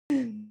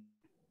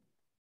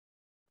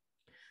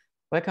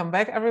Welcome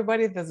back,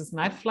 everybody. This is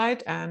Night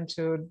Flight, and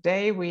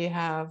today we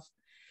have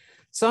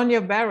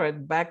Sonia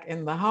Barrett back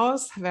in the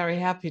house. Very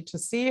happy to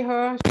see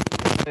her.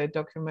 She's a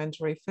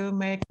documentary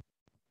filmmaker.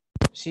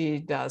 She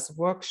does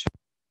workshops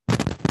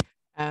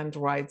and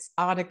writes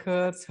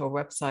articles. Her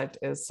website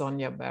is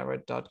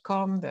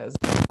soniabarrett.com.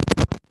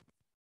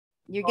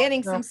 You're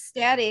getting some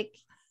static.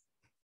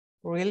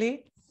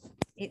 Really?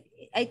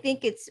 I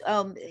think it's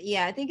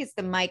yeah, I think it's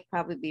the mic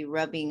probably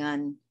rubbing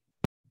on.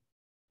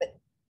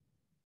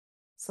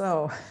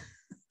 So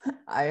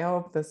I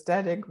hope the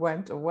static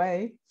went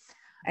away.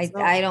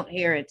 I don't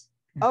hear it.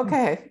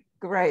 Okay,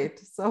 great.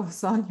 So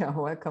Sonia,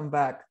 welcome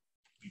back.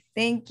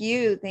 Thank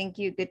you. Thank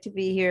you. Good to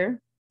be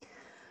here.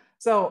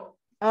 So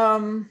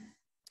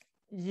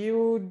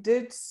you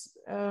did,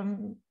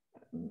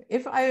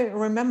 if I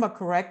remember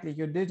correctly,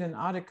 you did an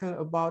article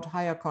about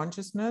higher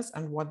consciousness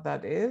and what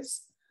that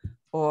is,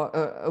 or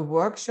a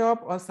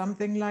workshop or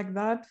something like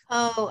that.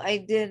 Oh, I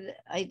did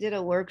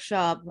a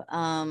workshop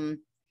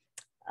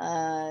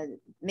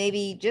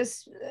maybe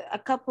just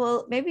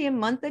maybe a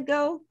month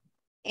ago,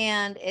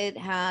 and it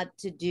had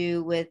to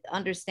do with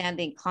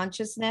understanding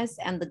consciousness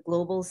and the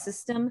global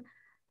system,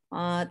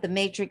 the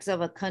matrix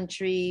of a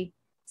country,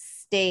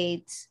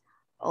 state,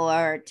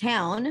 or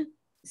town.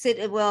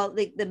 Well,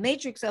 the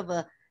matrix of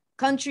a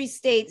country,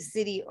 state,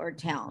 city, or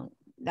town.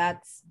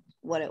 That's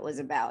what it was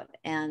about.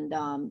 And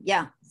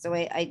yeah, so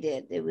I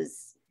did. It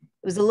was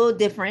a little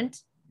different,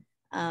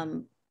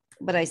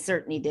 but I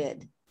certainly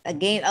did. A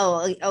game.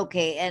 Oh,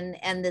 okay.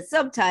 And the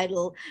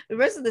subtitle, the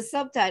rest of the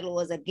subtitle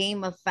was A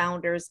Game of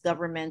Founders,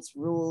 Governments,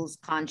 Rules,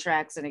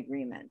 Contracts, and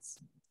Agreements.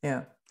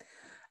 Yeah.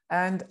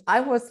 And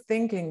I was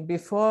thinking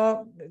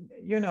before,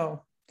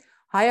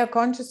 higher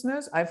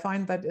consciousness, I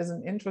find that is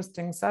an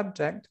interesting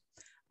subject,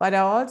 but I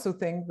also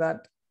think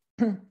that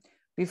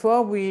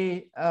before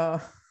we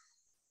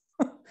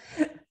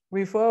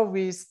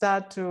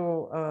start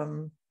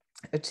to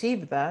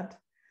achieve that,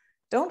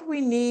 don't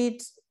we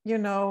need,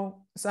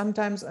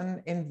 sometimes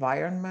an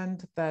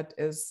environment that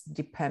is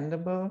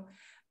dependable?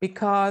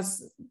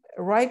 Because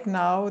right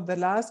now, the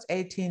last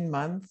 18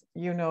 months,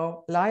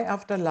 lie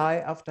after lie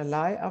after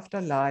lie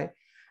after lie.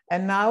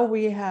 And now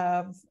we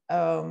have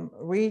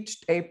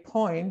reached a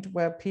point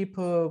where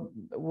people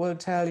will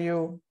tell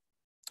you,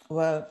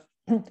 well,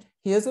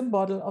 here's a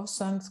bottle of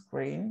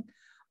sunscreen.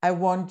 I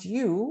want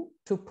you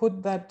to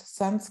put that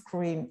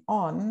sunscreen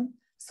on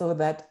so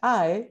that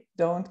I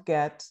don't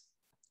get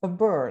a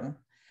burn.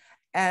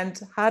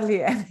 And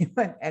hardly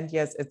anyone, and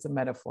yes, it's a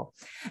metaphor,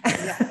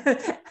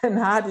 yeah. And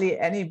hardly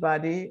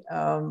anybody,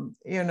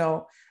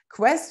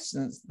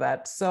 questions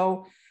that.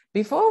 So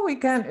before we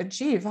can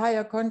achieve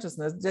higher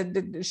consciousness,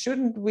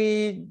 shouldn't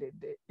we,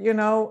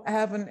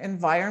 have an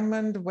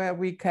environment where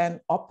we can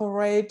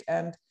operate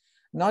and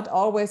not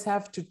always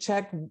have to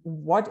check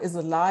what is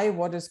a lie,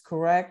 what is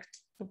correct?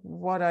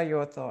 What are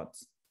your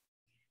thoughts?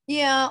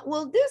 Yeah,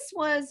 well,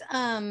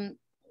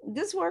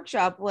 this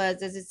workshop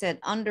was, as I said,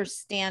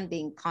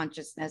 understanding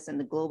consciousness and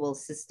the global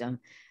system.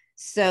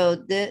 So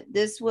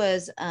this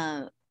was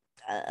a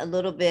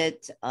little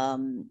bit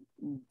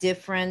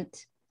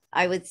different,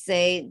 I would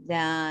say,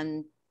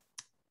 than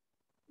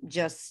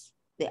just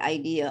the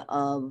idea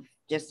of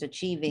just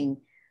achieving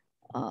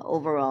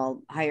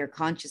overall higher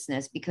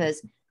consciousness,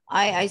 because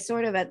I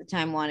sort of at the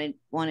time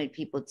wanted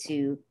people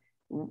to,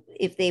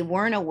 if they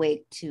weren't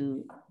awake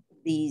to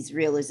these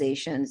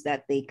realizations,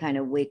 that they kind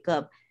of wake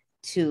up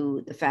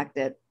to the fact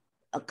that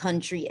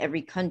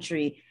every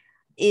country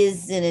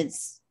is in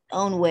its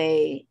own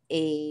way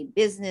a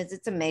business,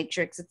 it's a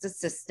matrix, it's a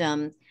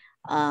system,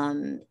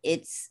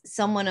 it's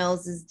someone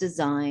else's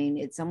design,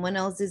 it's someone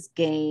else's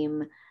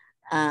game,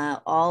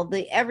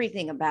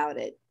 everything about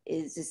it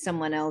is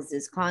someone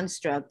else's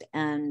construct.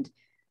 And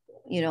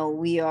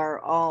we are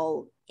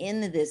all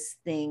in this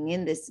thing,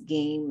 in this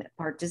game,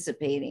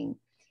 participating.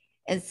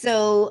 And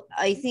so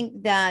I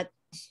think that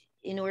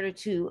in order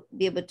to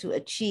be able to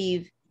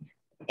achieve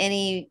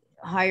any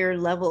higher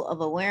level of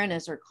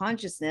awareness or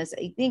consciousness,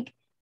 I think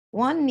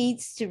one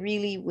needs to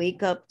really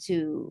wake up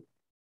to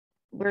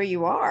where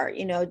you are,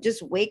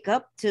 just wake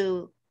up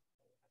to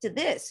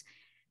this.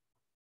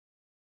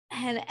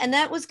 And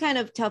that was kind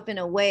of tough in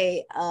a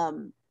way,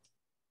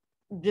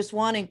 just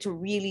wanting to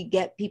really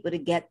get people to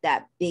get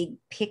that big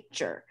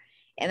picture.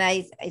 And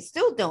I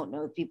still don't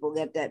know if people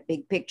get that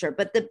big picture,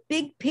 but the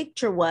big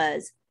picture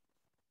was,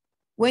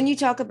 when you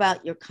talk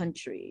about your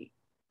country,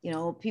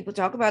 people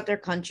talk about their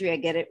country, I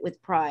get it,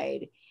 with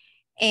pride,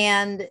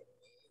 and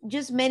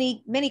just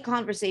many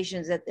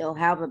conversations that they'll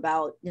have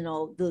about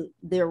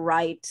their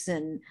rights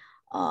and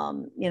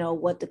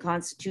what the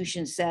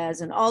Constitution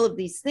says and all of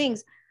these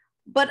things.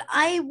 But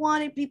I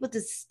wanted people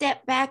to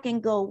step back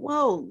and go,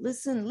 whoa,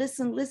 listen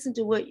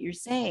to what you're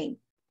saying.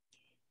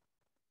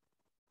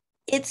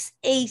 It's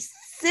a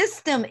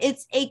system,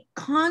 it's a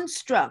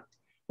construct.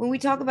 When we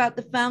talk about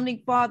the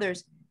founding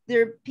fathers,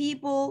 they're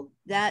people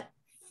that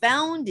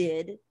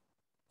founded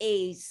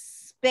a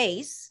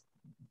space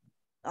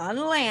on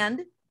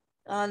land,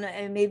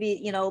 and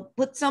maybe,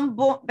 put some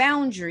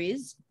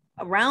boundaries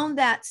around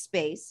that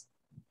space,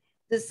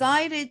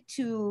 decided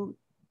to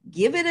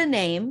give it a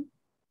name,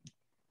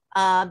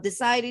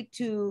 decided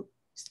to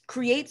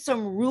create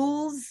some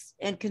rules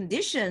and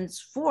conditions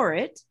for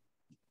it,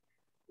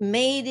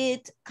 made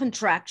it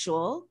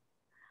contractual.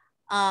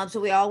 So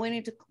we all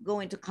go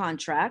into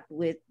contract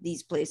with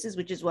these places,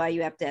 which is why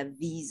you have to have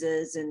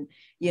visas and,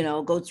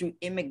 go through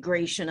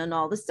immigration and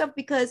all this stuff,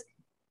 because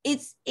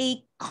it's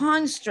a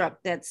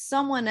construct that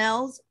someone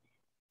else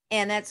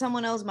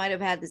might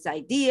have had this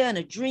idea and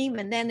a dream,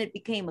 and then it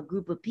became a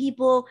group of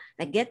people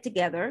that get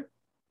together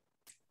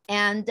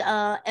and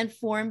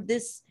form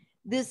this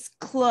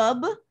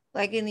club,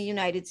 like in the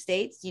United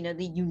States.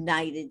 The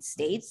United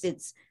States,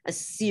 it's a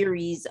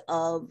series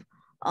of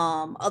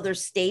other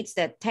states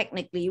that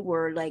technically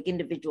were like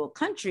individual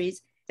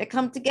countries that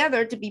come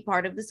together to be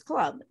part of this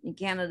club. And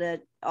Canada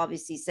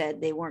obviously said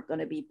they weren't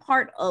going to be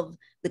part of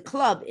the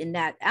club in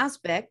that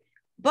aspect,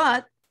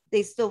 but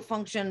they still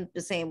function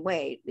the same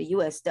way the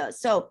US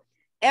does. So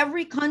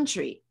every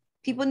country,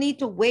 people need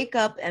to wake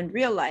up and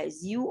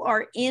realize you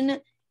are in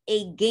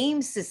a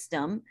game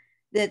system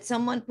that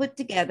someone put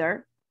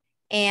together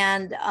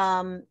and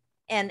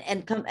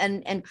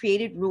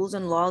created rules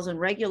and laws and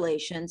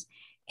regulations,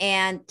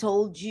 and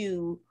told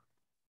you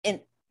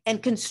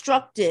and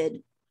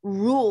constructed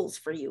rules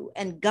for you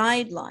and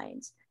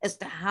guidelines as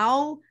to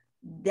how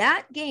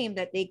that game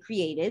that they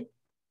created,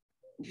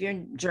 if you're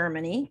in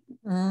Germany,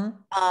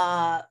 what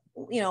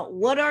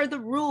are the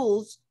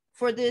rules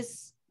for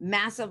this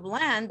massive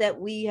land that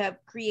we have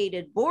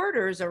created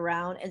borders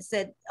around and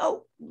said,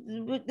 oh,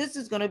 this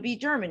is going to be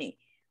Germany.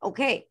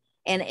 Okay.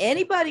 And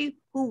anybody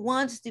who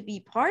wants to be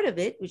part of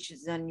it, which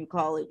is then you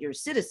call it your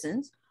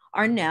citizens,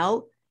 are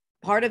now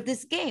part of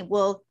this game.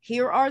 Well,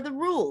 here are the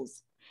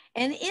rules.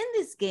 And in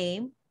this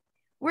game,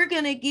 we're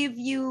going to give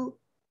you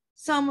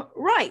some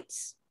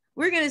rights.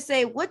 We're going to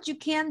say what you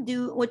can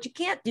do, what you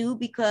can't do,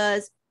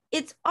 because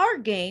it's our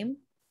game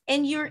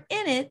and you're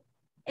in it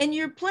and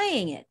you're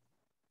playing it.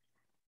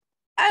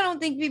 I don't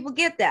think people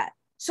get that.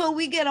 So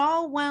we get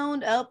all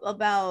wound up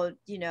about,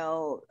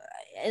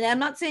 and I'm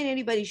not saying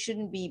anybody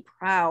shouldn't be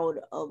proud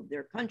of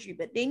their country,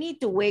 but they need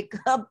to wake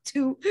up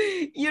to,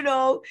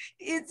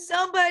 it's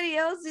somebody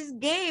else's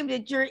game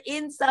that you're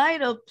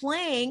inside of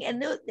playing.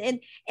 And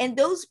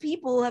those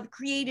people have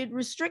created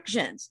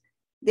restrictions.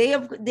 They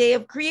have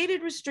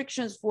created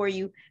restrictions for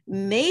you,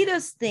 made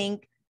us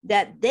think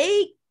that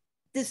they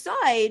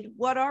decide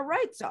what our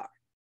rights are.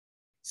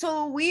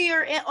 So we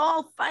are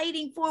all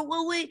fighting for,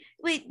 well, wait,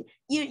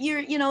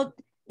 you're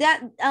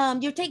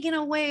taking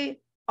away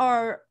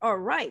our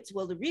rights.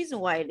 Well, the reason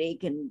why they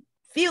can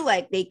feel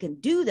like they can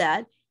do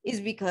that is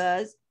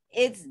because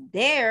it's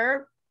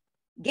their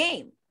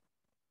game.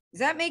 Does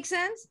that make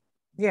sense?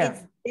 Yeah.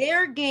 It's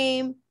their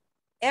game.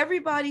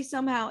 Everybody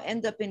somehow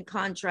end up in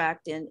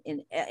contract in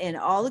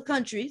all the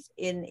countries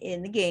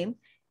in the game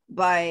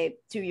to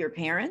your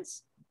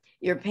parents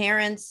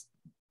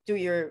through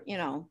your,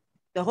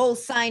 the whole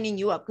signing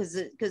you up,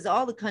 because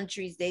all the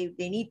countries, they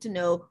need to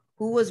know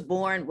who was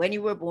born, when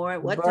you were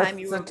born, what time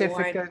you were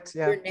born,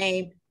 your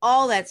name,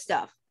 all that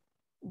stuff.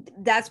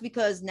 That's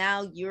because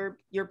now you're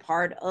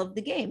part of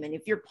the game. And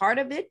if you're part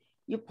of it,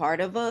 you're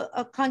part of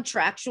a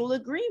contractual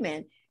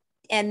agreement.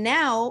 And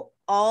now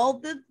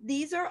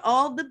these are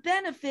all the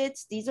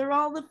benefits, these are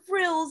all the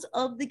frills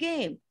of the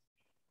game.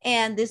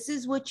 And this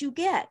is what you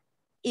get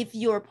if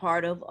you're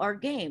part of our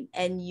game.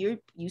 And you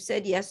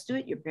said yes to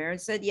it, your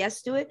parents said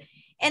yes to it.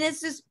 And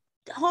it's this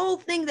whole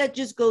thing that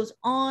just goes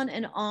on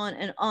and on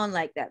and on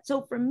like that.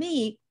 So for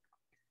me,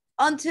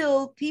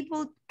 until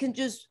people can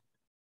just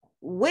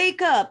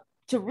wake up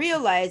to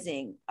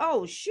realizing,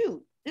 oh,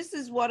 shoot, this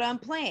is what I'm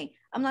playing.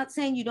 I'm not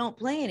saying you don't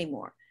play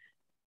anymore,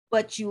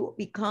 but you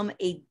become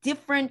a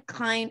different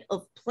kind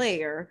of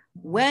player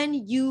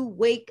when you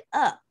wake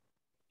up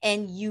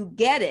and you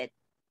get it,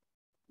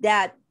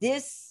 that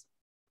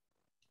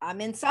I'm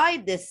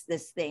inside this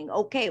thing.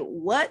 Okay,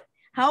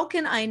 how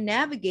can I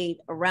navigate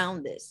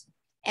around this?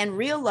 And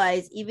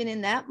realize even in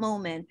that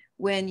moment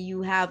when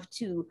you have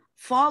to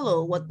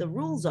follow what the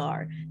rules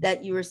are,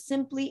 that you're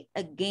simply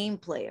a game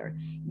player.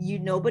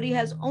 Nobody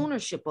has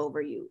ownership over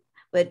you.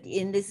 But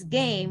in this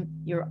game,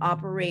 you're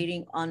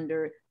operating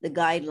under the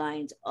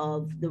guidelines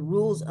of the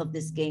rules of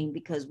this game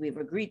because we've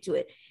agreed to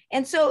it.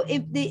 And so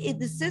if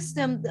the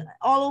system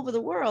all over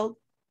the world,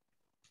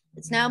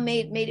 it's now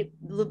made it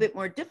a little bit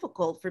more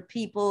difficult for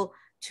people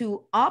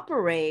to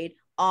operate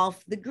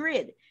off the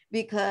grid,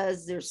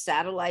 because there's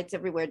satellites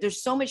everywhere.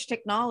 There's so much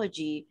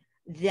technology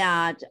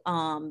that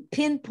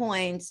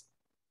pinpoints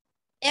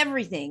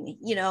everything,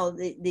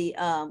 the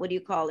what do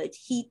you call it?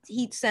 Heat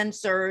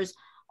sensors,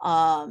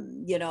 what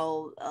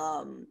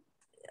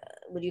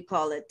do you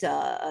call it?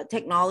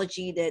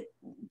 Technology that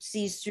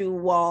sees through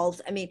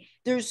walls. I mean,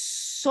 there's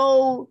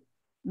so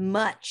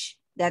much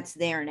that's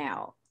there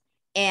now.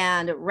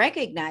 And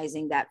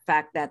recognizing that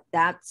fact that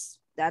that's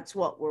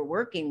what we're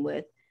working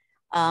with.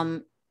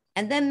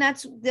 And then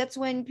that's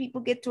when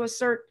people get to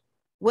assert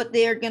what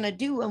they're going to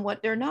do and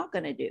what they're not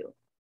going to do.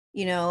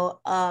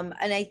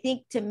 And I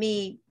think to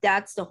me,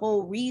 that's the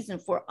whole reason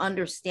for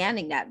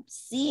understanding that,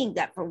 seeing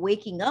that, for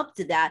waking up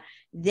to that.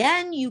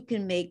 Then you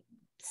can make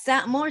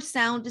more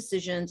sound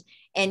decisions,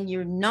 and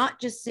you're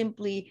not just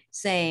simply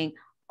saying,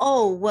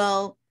 oh,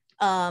 well,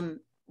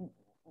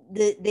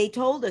 they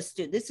told us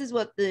to. This is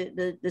what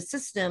the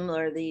system,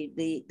 or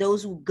the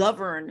those who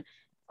govern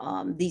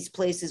these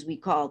places we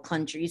call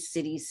countries,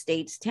 cities,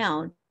 states,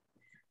 town,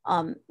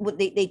 what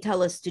they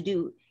tell us to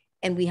do,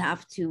 and we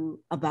have to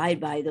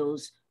abide by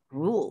those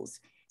rules.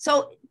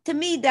 So to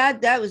me,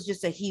 that was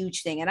just a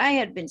huge thing. And I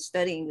had been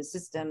studying the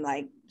system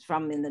like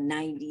from in the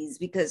 90s,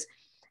 because,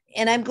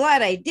 and I'm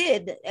glad I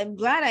did. I'm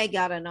glad I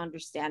got an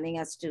understanding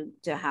as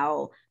to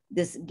how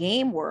this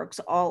game works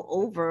all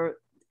over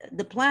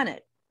the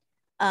planet.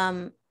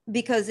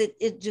 Because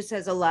it just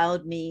has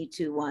allowed me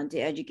to want to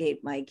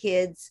educate my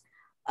kids,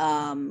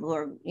 who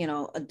are,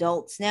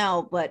 adults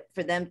now, but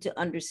for them to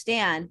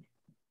understand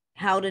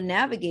how to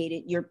navigate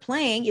it. You're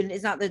playing, and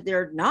it's not that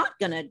they're not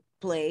going to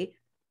play,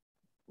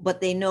 but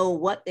they know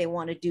what they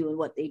want to do and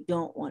what they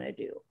don't want to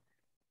do,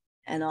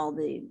 and all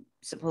the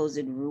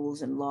supposed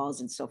rules and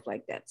laws and stuff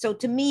like that. So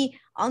to me,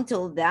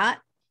 until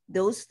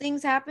those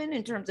things happen,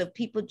 in terms of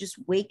people just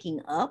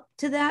waking up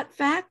to that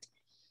fact,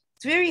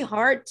 it's very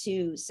hard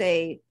to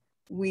say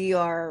we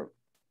are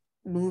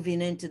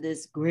moving into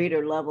this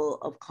greater level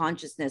of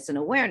consciousness and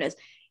awareness.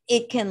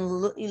 It can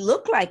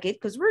look like it,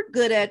 because we're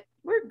good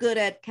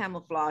at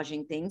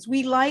camouflaging things.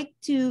 We like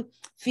to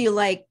feel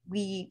like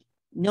we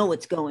know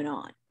what's going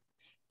on.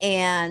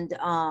 And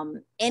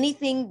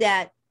anything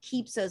that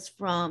keeps us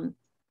from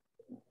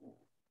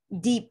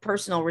deep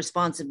personal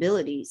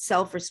responsibility,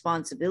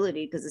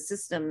 self-responsibility, because the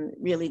system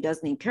really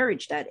doesn't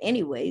encourage that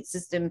anyway. The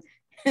system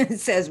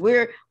says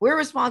we're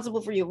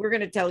responsible for you. We're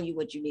going to tell you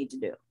what you need to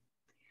do.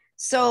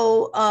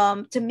 So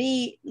to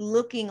me,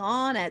 looking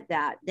on at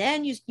that,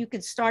 then you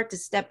can start to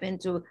step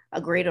into a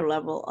greater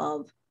level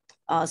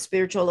of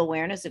spiritual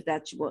awareness, if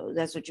that's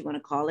what you want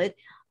to call it.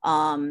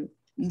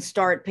 You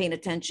start paying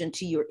attention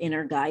to your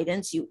inner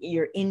guidance,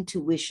 your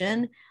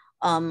intuition,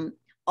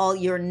 all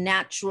your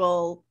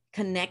natural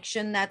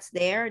connection that's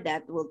there,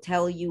 that will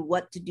tell you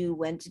what to do,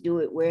 when to do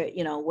it,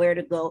 where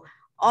to go,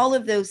 all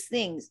of those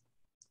things.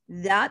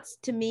 That's,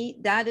 to me,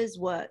 that is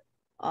what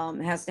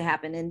has to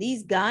happen. And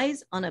these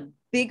guys on a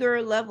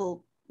bigger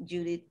level,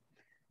 Judith,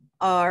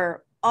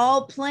 are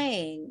all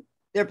playing.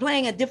 They're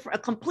playing a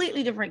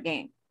completely different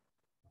game.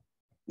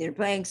 They're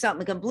playing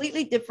something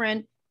completely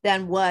different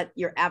than what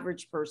your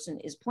average person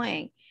is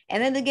playing.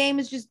 And then the game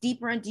is just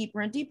deeper and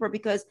deeper and deeper,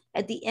 because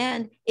at the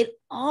end, it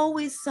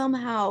always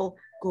somehow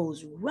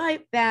goes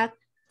right back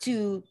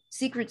to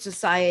secret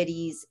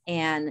societies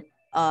and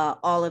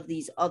all of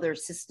these other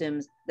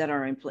systems that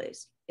are in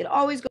place. It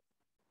always goes.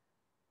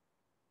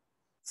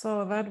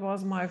 So that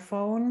was my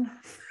phone.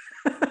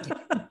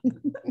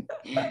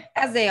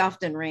 As they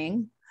often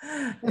ring.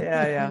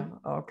 Yeah.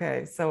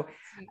 Okay. So,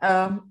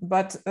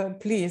 but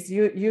please,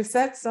 you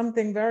said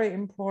something very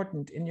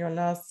important in your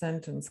last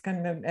sentence.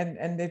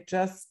 And it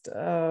just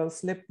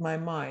slipped my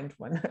mind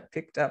when I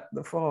picked up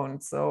the phone.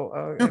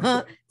 So,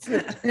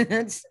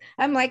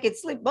 I'm like, it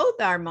slipped both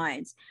our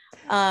minds.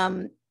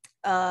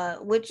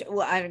 Which,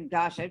 well, I've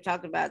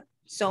talked about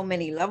so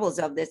many levels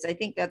of this. I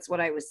think that's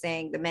what I was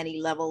saying, the many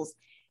levels,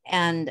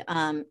 and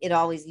it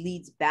always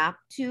leads back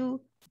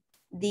to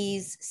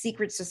these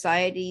secret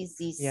societies,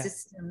 these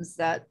systems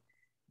that,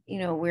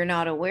 we're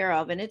not aware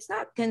of. And it's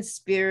not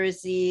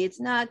conspiracy. It's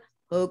not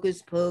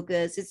hocus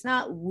pocus. It's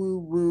not woo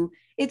woo.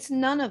 It's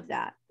none of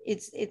that.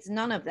 It's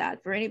none of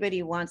that for anybody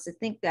who wants to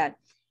think that.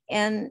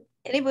 And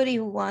anybody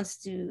who wants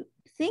to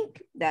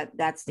think that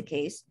that's the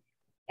case,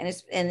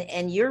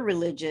 and you're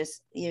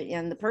religious,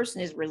 and the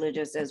person is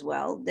religious as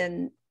well,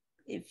 then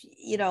if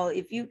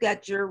you've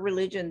got your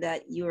religion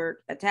that you're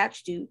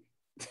attached to,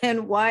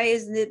 then why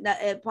isn't it not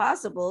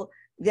possible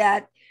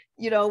that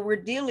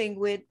we're dealing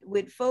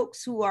with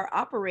folks who are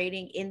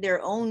operating in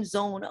their own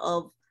zone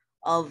of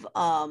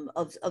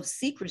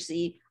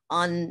secrecy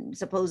on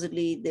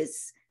supposedly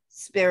this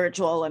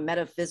spiritual or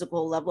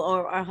metaphysical level,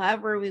 or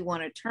however we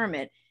want to term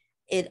it?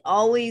 It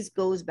always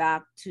goes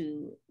back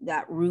to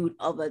that root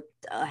of a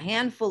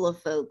handful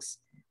of folks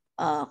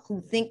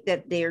who think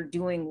that they're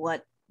doing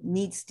what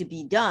needs to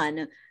be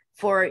done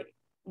for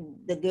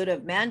the good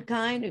of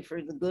mankind and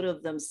for the good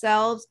of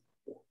themselves.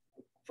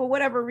 For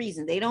whatever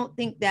reason, they don't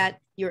think that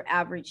your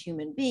average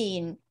human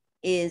being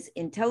is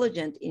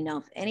intelligent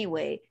enough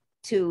anyway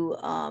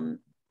to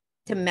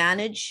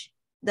manage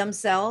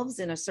themselves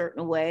in a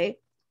certain way,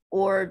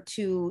 or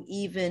to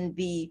even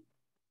be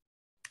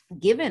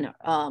given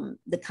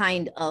the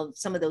kind of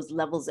some of those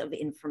levels of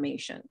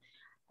information.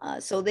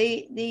 So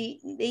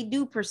they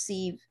do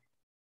perceive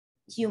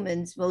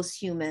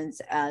most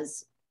humans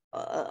as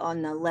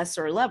on a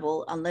lesser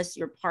level, unless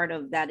you're part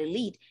of that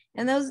elite.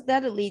 And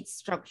that elite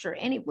structure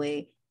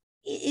anyway,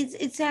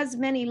 it has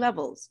many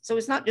levels. So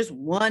it's not just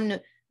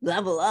one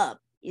level up.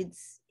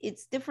 It's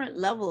different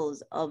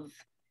levels of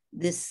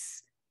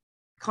this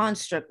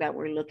construct that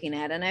we're looking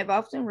at. And I've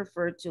often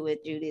referred to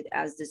it, Judith,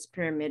 as this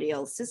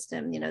pyramidal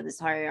system, this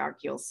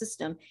hierarchical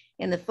system.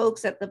 And the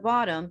folks at the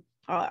bottom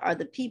are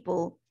the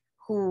people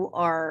who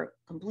are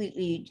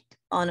completely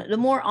the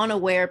more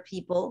unaware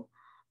people.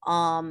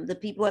 The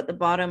people at the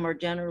bottom are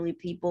generally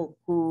people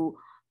who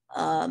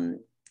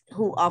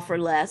offer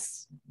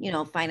less,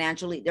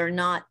 financially. They're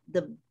not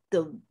the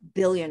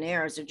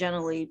billionaires, they're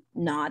generally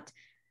not,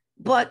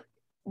 but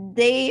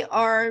they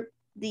are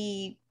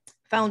the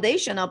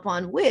foundation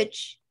upon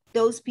which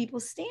those people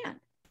stand.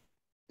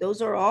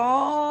 Those are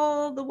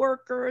all the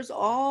workers,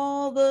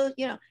 all the,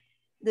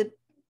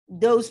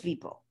 those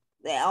people,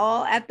 they're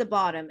all at the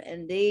bottom,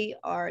 and they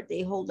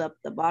hold up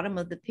the bottom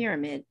of the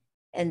pyramid,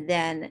 and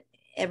then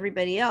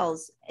everybody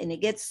else, and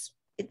it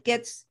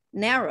gets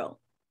narrow.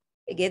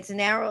 It gets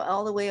narrow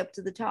all the way up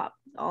to the top.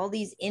 All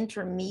these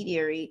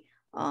intermediary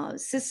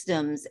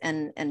systems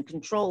and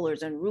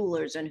controllers and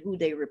rulers and who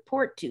they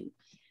report to.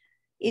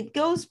 It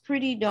goes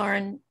pretty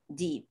darn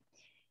deep.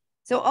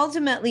 So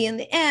ultimately, in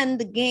the end,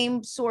 the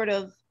game sort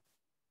of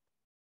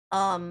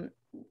kind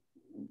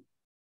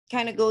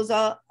of goes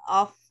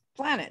off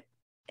planet.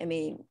 I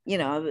mean, we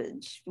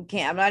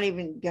can't, I'm not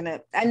even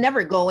gonna, I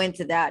never go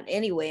into that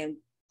anyway and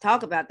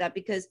talk about that,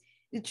 because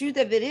the truth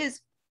of it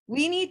is,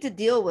 we need to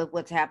deal with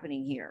what's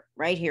happening here,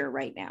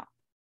 right now.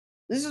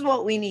 This is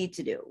what we need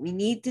to do. We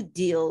need to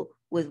deal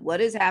with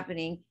what is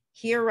happening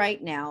here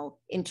right now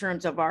in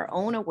terms of our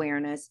own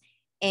awareness,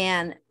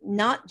 and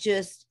not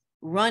just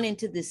run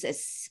into this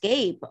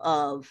escape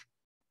of,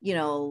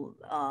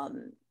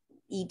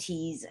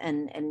 ETs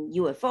and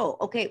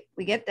UFO. Okay,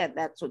 we get that.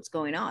 That's what's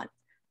going on.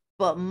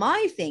 But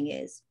my thing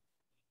is,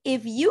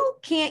 if you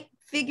can't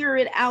figure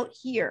it out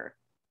here,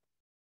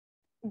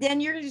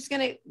 then you're just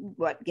going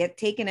to get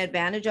taken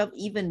advantage of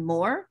even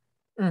more.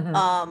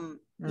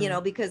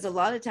 Mm-hmm. Because a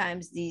lot of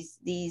times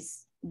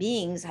these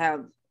beings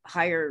have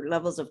higher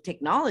levels of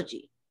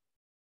technology,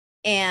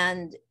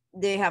 and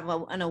they have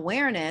an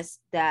awareness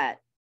that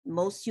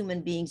most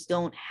human beings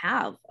don't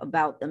have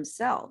about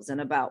themselves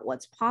and about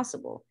what's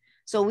possible.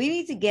 So we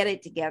need to get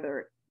it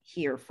together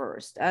here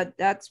first.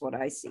 That's what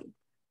I see.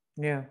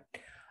 Yeah.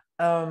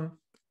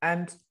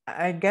 And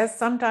I guess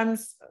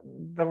sometimes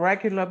the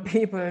regular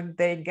people,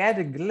 they get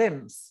a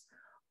glimpse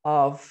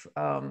of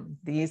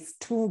these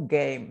two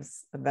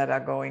games that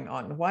are going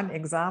on. One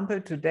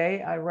example,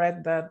 today I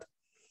read that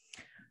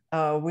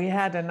we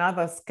had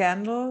another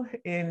scandal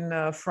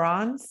in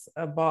France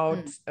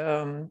about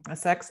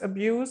sex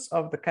abuse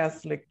of the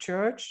Catholic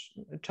Church,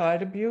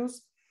 child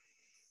abuse.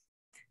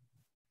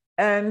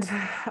 And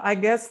I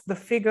guess the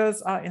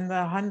figures are in the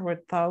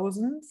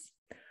 100,000s.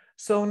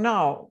 So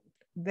now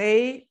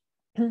they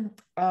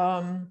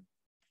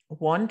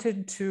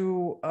wanted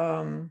to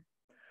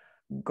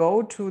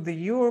go to the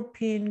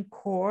European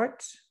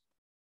Court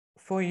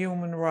for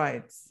Human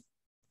Rights.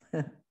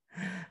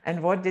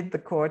 And what did the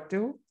court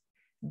do?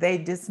 They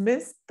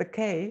dismissed the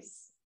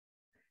case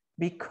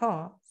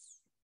because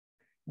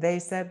they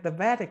said the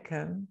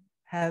Vatican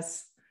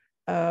has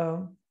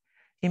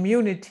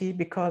immunity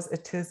because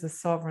it is a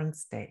sovereign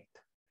state.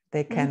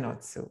 They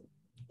cannot sue.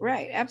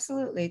 Right,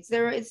 absolutely.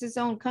 It's its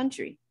own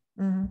country.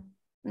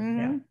 Mm-hmm.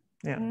 Mm-hmm.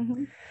 Yeah.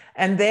 Mm-hmm.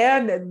 And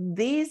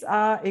these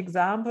are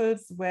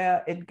examples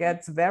where it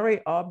gets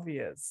very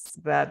obvious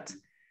that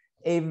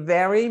a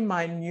very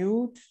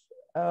minute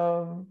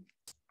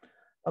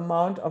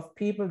amount of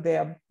people, they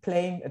are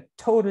playing a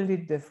totally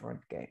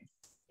different game.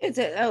 It's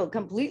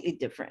completely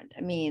different.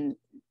 I mean,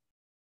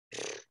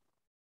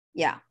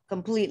 yeah,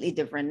 completely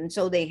different. And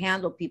so they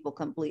handle people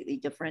completely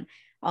different.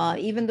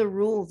 Even the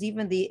rules,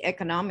 even the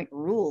economic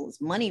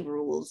rules, money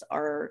rules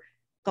are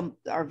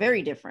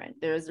very different.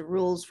 There's the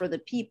rules for the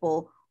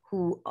people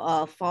who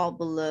fall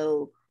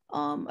below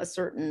a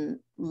certain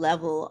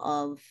level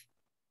of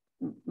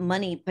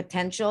money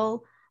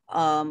potential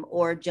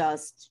or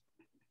just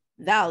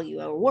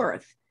value or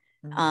worth.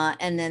 Mm-hmm.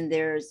 And then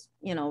there's,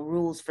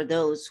 rules for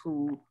those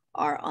who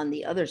are on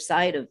the other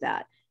side of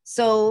that.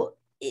 So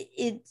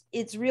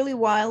it's really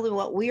wild. And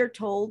what we are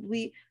told,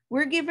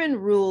 we're given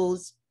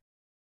rules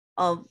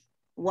of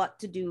what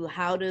to do,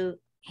 how to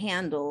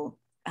handle,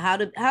 how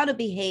to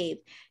behave.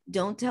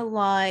 Don't tell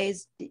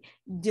lies,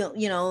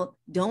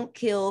 don't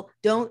kill,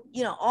 don't,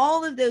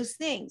 all of those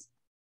things.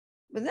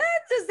 But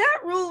does that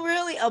rule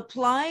really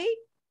apply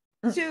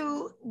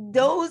to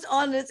those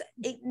on this?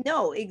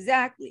 No,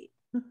 exactly.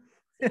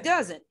 It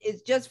doesn't.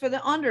 It's just for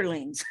the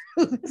underlings,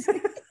 for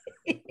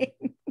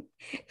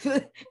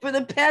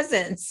the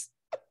peasants.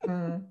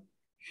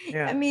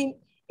 Yeah. I mean,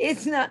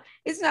 it's not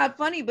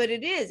funny, but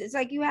it is. It's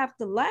like you have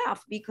to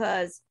laugh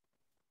because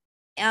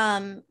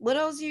what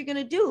else are you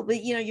gonna do?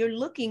 But you're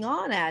looking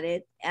on at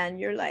it and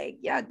you're like,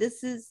 yeah,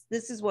 this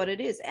is what it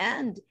is.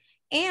 And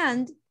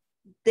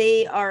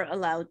they are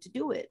allowed to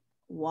do it.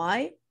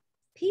 Why?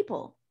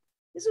 People.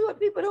 This is what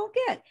people don't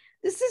get.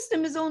 The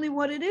system is only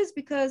what it is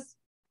because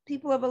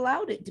people have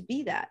allowed it to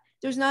be that.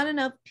 There's not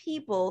enough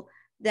people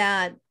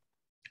that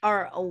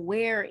are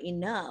aware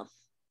enough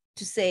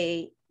to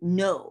say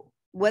no,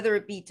 whether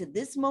it be to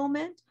this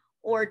moment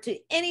or to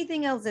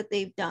anything else that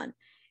they've done.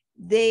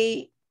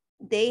 they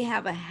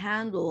have a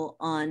handle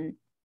on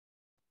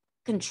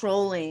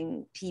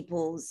controlling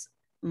people's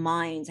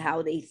minds,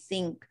 how they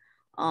think,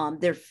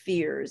 their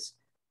fears,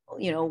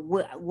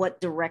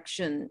 what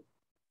direction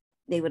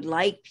they would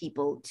like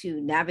people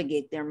to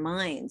navigate their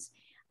minds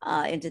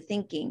into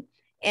thinking.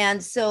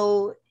 And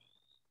so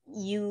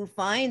you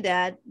find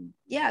that,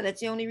 yeah, that's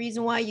the only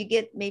reason why you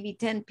get maybe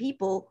 10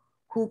 people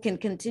who can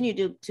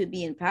continue to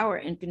be in power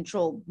and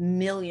control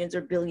millions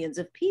or billions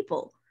of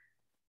people,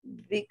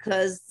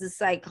 because the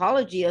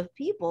psychology of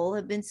people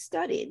have been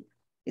studied.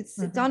 It's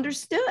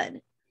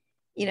understood,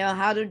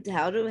 how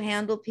to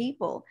handle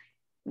people.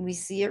 We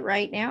see it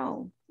right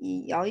now.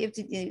 All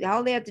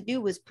they have to do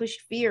was push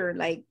fear,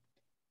 like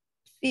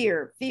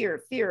fear,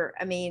 fear, fear.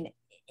 I mean,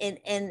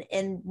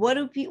 and what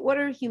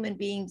are human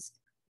beings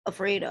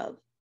afraid of?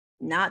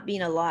 Not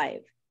being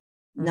alive,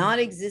 not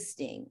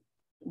existing,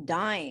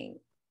 dying.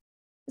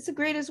 It's the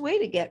greatest way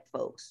to get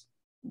folks.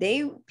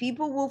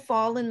 People will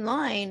fall in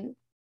line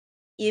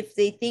if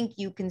they think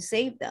you can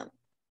save them,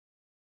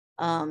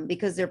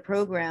 because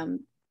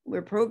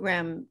we're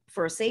programmed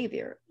for a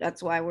savior.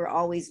 That's why we're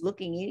always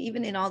looking,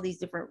 even in all these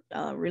different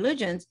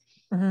religions,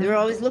 they're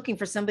always looking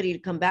for somebody to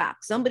come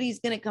back. Somebody's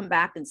going to come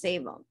back and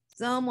save them.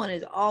 Someone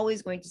is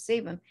always going to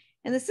save them.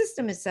 And the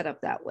system is set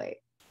up that way.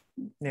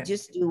 Yeah.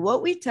 Just do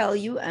what we tell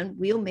you and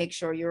we'll make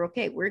sure you're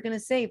okay. We're going to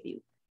save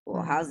you.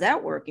 Well, how's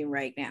that working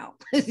right now?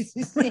 Like,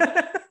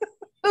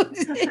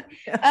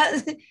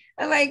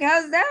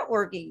 how's that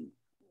working?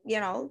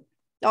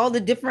 All the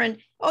different,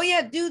 oh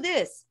yeah, do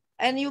this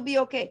and you'll be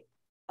okay.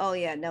 Oh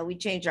yeah, no, we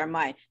changed our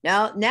mind.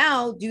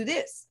 Now do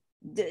this.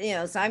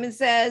 Simon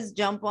says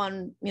jump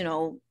on,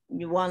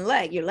 your one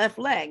leg, your left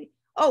leg.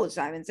 Oh,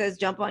 Simon says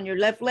jump on your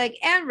left leg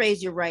and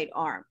raise your right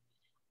arm.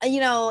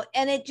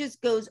 And it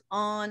just goes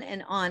on,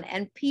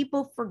 and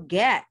people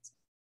forget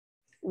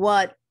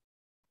what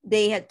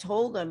they had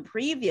told them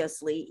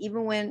previously,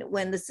 even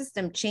when the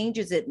system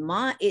changes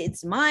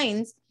its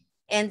minds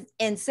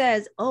and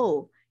says,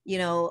 oh,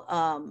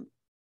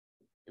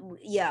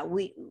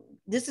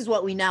 this is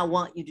what we now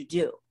want you to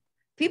do.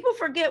 People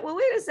forget, well,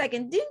 wait a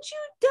second, didn't you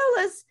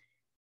tell us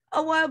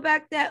a while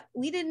back that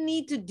we didn't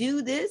need to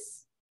do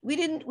this? We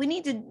didn't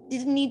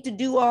need to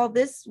do all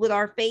this with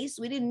our face.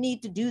 We didn't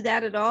need to do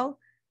that at all.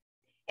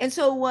 And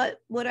so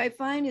what I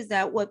find is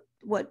that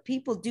what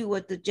people do,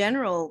 what the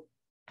general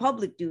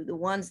public do, the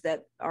ones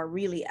that are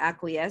really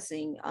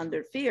acquiescing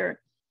under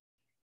fear,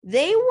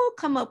 they will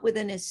come up with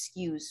an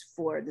excuse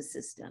for the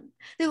system.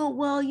 They go,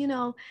 well,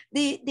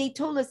 they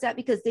told us that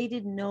because they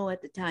didn't know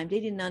at the time, they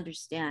didn't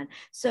understand.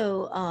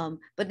 So,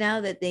 but now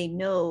that they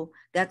know,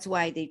 that's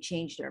why they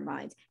changed their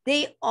minds.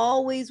 They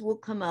always will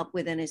come up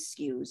with an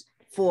excuse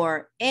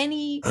for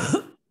any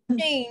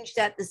change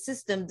that the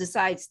system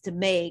decides to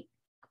make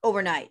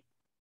overnight.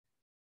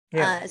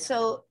 Yeah.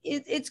 So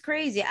it's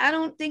crazy. I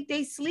don't think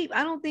they sleep.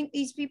 I don't think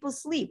these people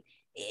sleep.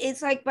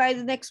 It's like by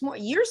the next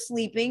morning, you're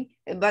sleeping,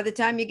 and by the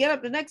time you get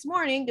up the next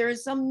morning, there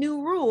is some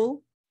new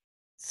rule,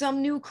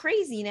 some new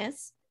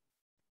craziness.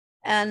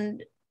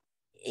 And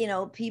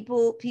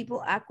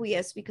people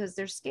acquiesce because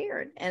they're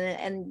scared.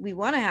 And we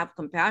want to have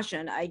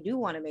compassion. I do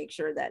want to make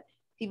sure that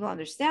people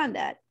understand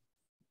that,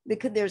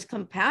 because there's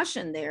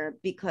compassion there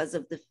because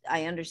of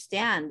I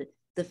understand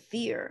the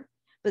fear.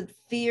 But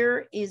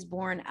fear is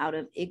born out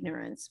of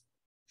ignorance.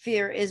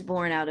 Fear is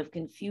born out of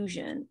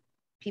confusion.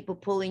 People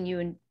pulling you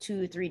in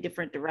 2 or 3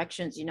 different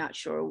directions. You're not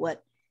sure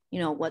what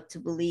to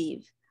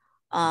believe.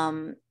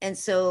 And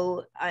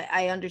so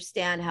I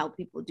understand how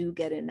people do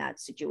get in that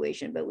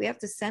situation, but we have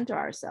to center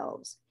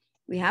ourselves.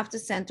 We have to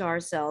center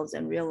ourselves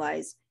and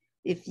realize,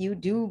 if you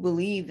do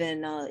believe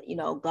in,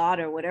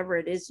 God or whatever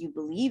it is you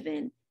believe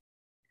in,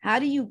 how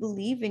do you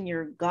believe in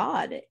your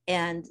God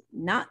and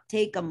not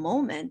take a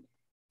moment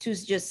to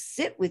just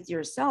sit with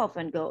yourself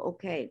and go,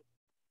 okay,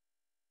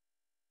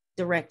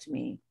 direct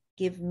me,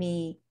 give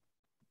me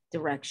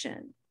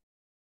direction.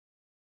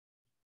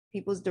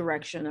 People's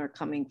direction are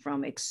coming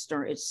from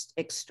it's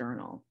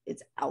external,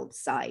 it's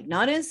outside,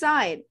 not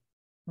inside,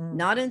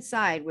 not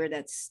inside, where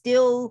that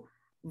still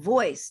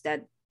voice,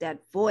 that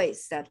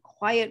voice, that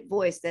quiet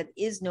voice, that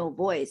is no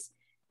voice.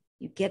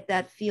 You get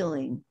that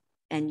feeling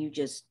and you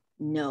just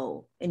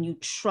know, and you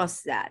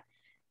trust that,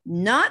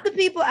 not the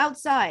people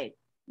outside.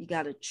 You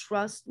got to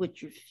trust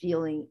what you're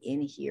feeling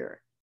in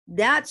here.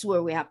 That's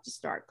where we have to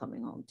start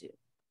coming home to.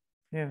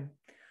 Yeah.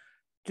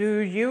 Do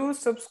you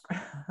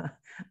subscribe?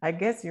 I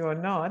guess you are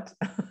not,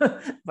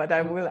 but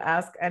I will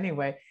ask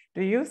anyway.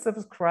 Do you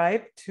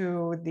subscribe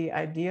to the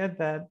idea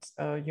that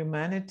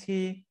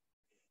humanity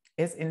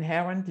is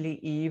inherently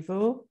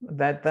evil,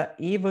 that the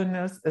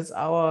evilness is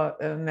our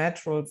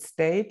natural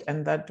state,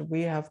 and that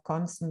we have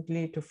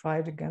constantly to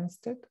fight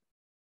against it?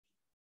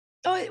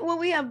 Oh, well,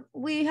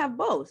 we have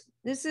both.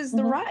 This is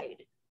the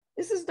ride.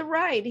 This is the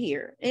ride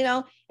here,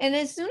 and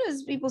as soon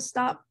as people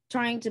stop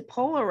trying to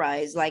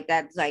polarize like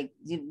that, like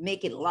you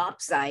make it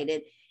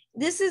lopsided,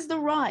 this is the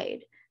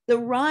ride. The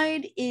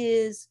ride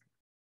is,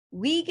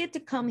 we get to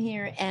come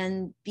here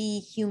and be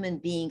human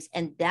beings,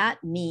 and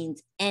that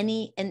means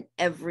any and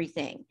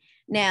everything.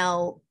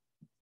 Now,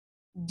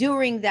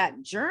 during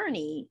that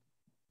journey,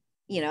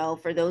 you know,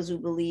 for those who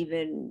believe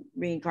in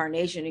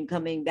reincarnation and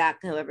coming back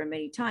however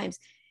many times,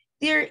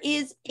 there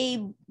is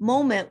a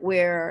moment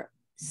where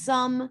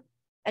some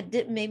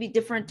at maybe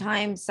different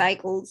time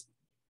cycles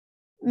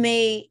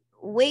may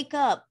wake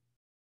up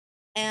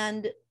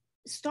and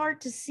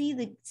start to see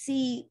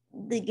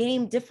the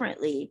game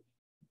differently,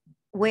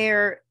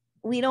 where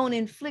we don't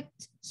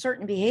inflict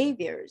certain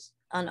behaviors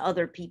on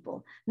other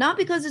people, not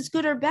because it's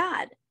good or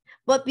bad,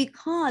 but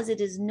because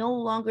it is no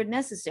longer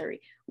necessary.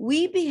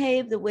 We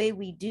behave the way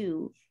we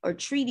do or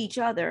treat each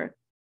other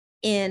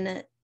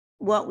in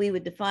what we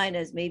would define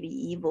as maybe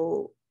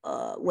evil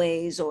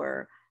ways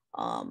or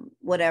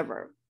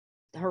whatever,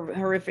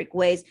 horrific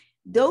ways.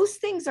 Those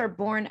things are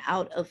born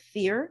out of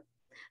fear.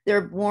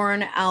 They're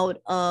born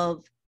out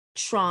of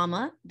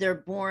trauma. They're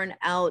born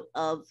out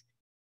of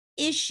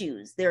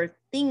issues. There are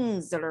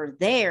things that are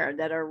there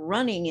that are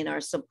running in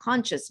our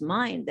subconscious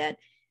mind that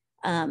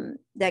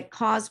that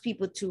cause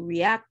people to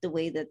react the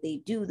way that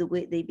they do, the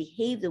way they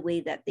behave, the way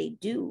that they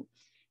do.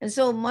 And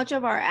so much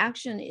of our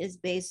action is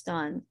based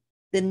on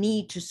the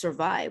need to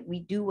survive. We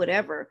do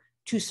whatever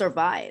to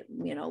survive.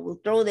 You know, we'll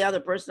throw the other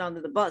person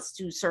under the bus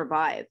to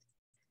survive.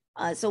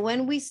 So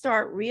when we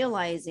start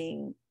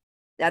realizing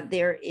that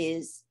there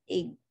is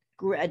a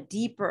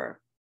deeper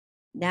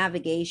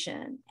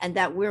navigation and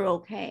that we're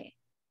okay,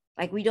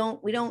 like we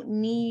don't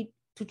need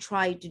to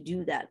try to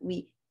do that.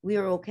 We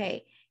are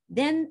okay.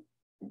 Then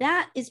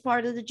that is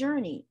part of the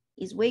journey,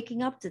 is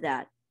waking up to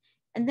that.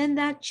 And then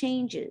that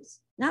changes,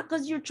 not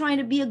because you're trying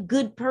to be a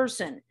good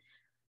person,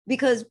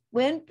 because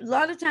when a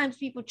lot of times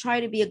people try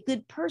to be a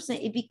good person,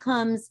 it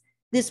becomes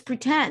this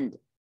pretend.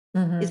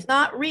 Mm-hmm. It's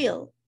not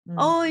real. Mm-hmm.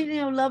 Oh, you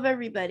know, love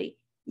everybody.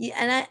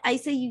 And I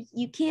say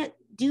you can't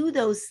do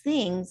those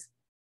things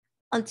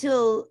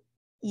until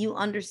you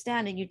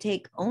understand and you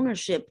take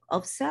ownership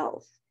of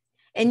self.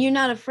 And you're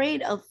not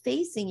afraid of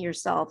facing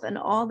yourself and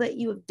all that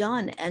you have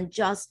done, and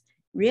just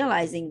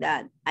realizing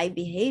that I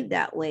behaved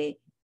that way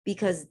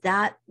because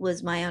that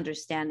was my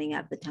understanding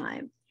at the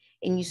time.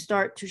 And you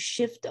start to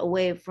shift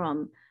away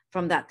from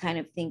that kind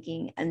of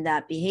thinking and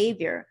that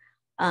behavior.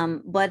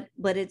 But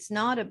it's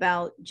not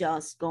about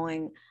just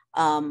going,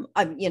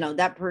 you know,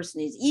 that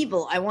person is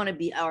evil, I want to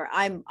be, or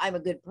I'm a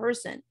good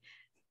person.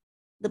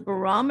 The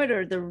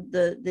barometer,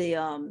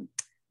 the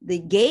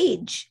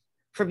gauge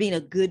for being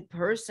a good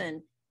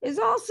person is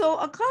also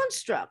a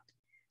construct.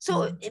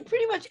 So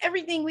pretty much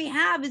everything we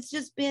have, it's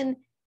just been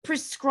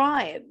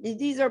prescribed.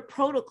 These are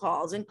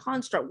protocols and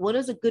construct. What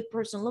does a good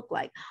person look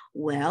like?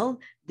 Well,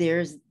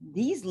 there's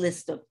these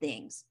list of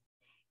things.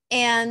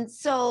 And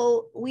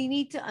so we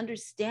need to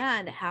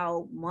understand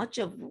how much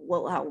of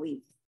how we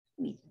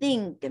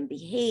think and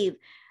behave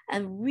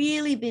and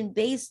really been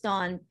based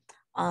on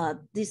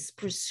this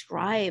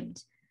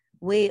prescribed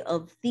way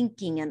of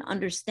thinking and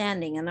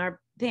understanding. And our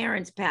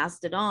parents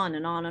passed it on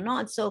and on and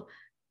on. So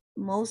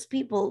most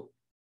people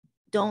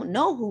don't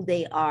know who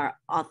they are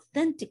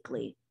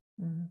authentically.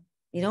 Mm-hmm.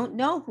 They don't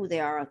know who they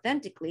are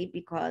authentically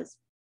because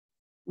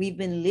we've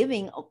been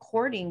living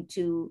according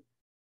to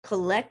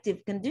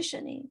collective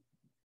conditioning,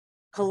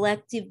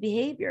 collective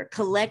behavior,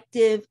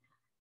 collective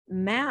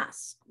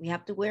mask. We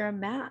have to wear a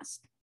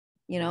mask,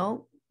 you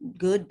know,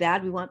 good,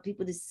 bad. We want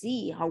people to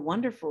see how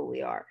wonderful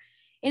we are.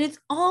 And it's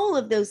all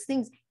of those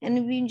things. And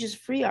if we can just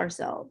free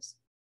ourselves,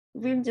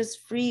 if we can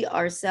just free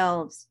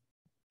ourselves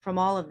from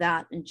all of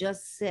that and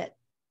just sit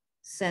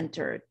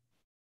centered,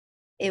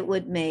 it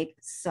would make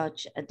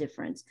such a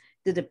difference.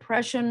 The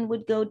depression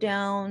would go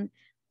down,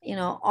 you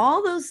know,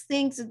 all those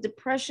things of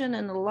depression.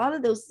 And a lot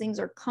of those things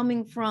are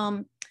coming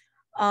from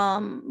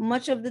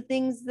much of the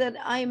things that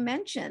I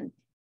mentioned.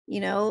 You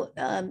know,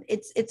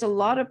 it's a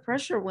lot of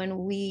pressure when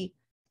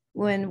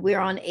we're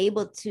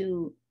unable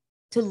to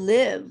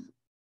live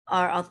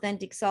our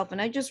authentic self.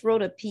 And I just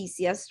wrote a piece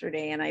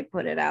yesterday and I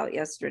put it out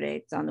yesterday.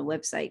 It's on the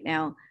website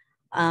now.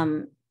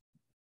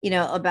 You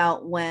know,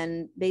 about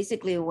when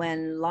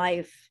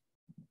life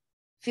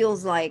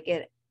feels like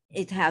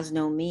it has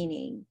no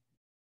meaning.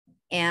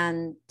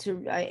 And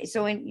I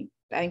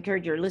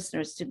encourage your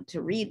listeners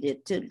to read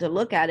it, to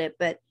look at it,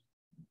 but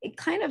it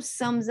kind of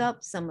sums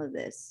up some of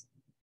this.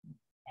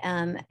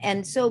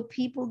 And so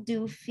people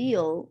do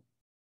feel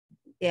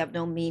they have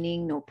no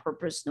meaning, no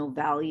purpose, no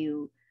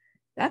value.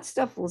 That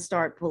stuff will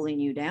start pulling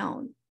you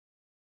down.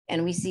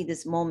 And we see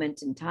this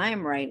moment in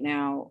time right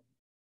now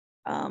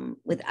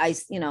with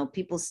you know,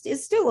 people,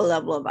 it's still a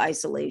level of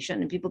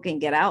isolation and people can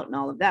get out and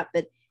all of that,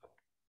 but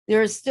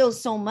there is still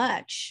so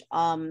much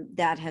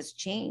that has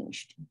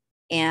changed,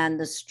 and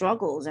the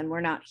struggles, and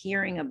we're not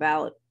hearing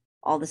about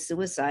all the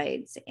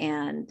suicides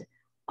and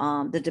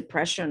the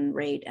depression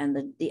rate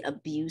and the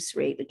abuse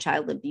rate, the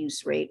child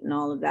abuse rate and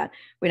all of that.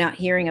 We're not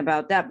hearing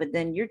about that. But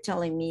then you're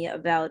telling me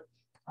about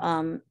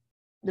the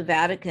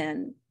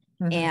Vatican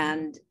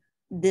and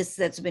this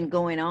that's been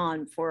going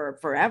on for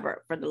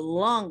forever, for the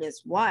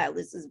longest while.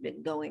 This has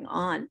been going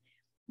on,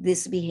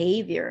 this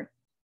behavior.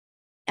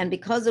 And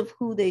because of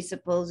who they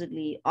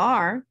supposedly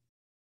are,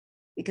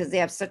 because they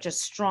have such a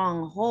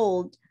strong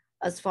hold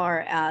as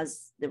far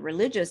as the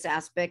religious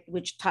aspect,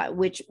 which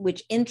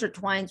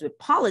intertwines with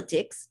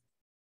politics,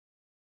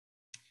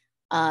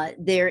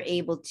 they're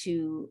able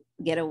to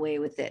get away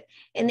with it.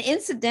 And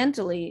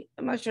incidentally,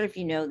 I'm not sure if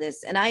you know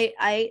this, and I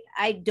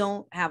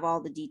don't have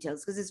all the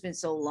details because it's been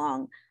so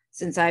long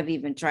since I've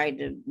even tried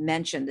to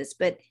mention this,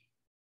 but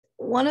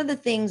one of the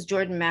things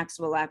Jordan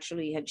Maxwell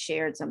actually had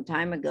shared some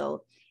time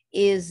ago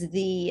is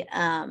the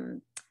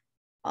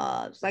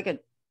it's like a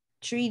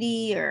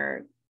treaty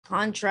or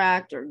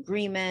contract or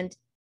agreement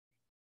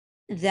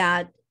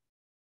that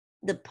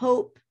the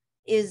Pope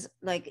is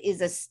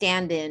a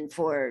stand-in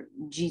for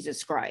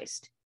Jesus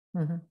Christ,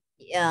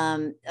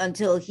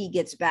 until he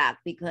gets back,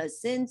 because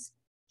since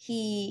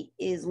he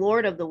is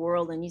Lord of the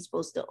world and he's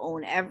supposed to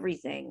own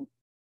everything,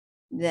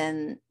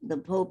 then the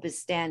Pope is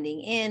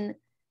standing in,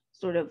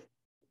 sort of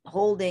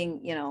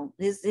holding,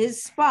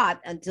 his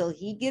spot until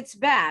he gets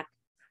back.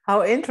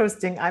 How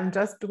interesting. I'm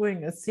just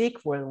doing a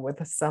sequel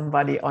with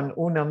somebody on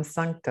Unum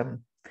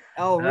Sanctum.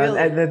 Oh,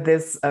 really?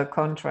 This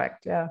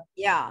contract, yeah.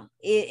 Yeah,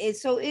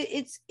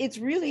 it's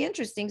really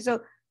interesting.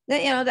 So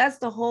that, that's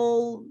the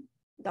whole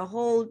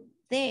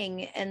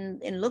thing,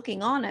 and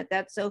looking on at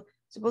that. So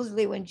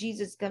supposedly when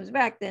Jesus comes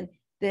back, then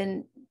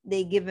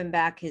they give him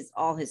back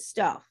all his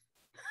stuff.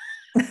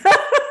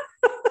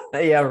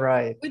 Yeah,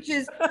 right. Which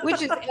is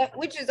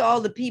all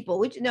the people.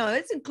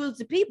 This includes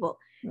the people.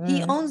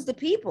 He owns the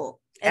people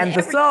and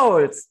the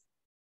souls.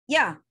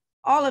 Yeah,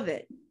 all of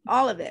it.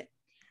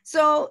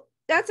 So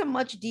that's a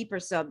much deeper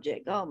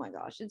subject. Oh my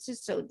gosh, it's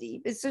just so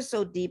deep. It's just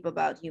so deep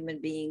about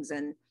human beings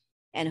and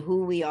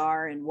who we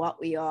are and what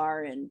we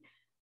are, and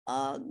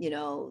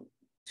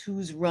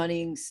who's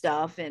running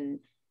stuff, and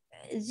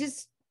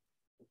it's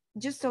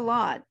just a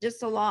lot.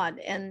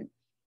 And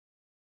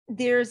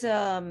there's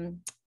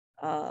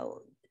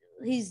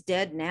he's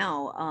dead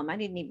now. I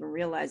didn't even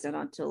realize that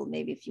until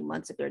maybe a few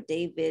months ago.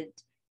 David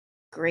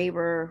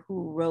Graeber,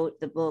 who wrote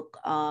the book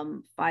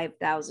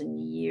 5,000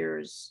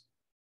 Years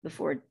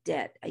Before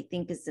Debt, I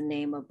think is the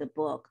name of the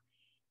book,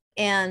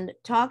 and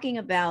talking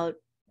about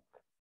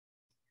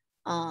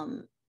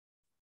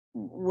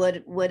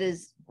what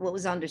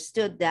was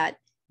understood, that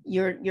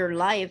your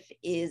life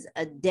is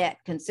a debt,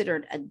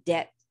 considered a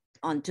debt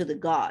unto the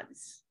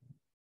gods.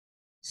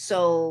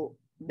 So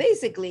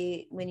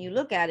basically, when you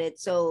look at it,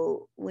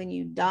 so when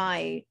you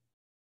die,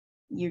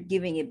 you're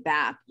giving it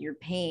back, you're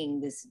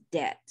paying this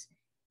debt.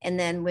 And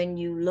then when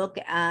you look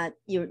at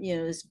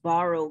this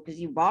borrow, because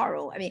you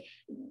borrow, I mean,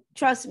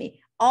 trust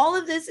me, all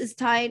of this is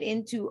tied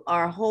into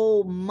our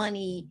whole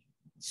money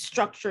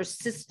structure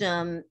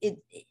system.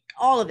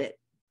 All of it.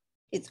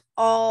 It's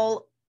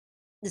all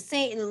the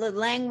same, the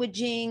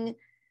languaging,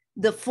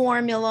 the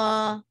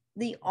formula,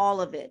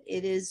 all of it.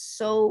 It is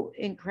so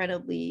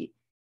incredibly,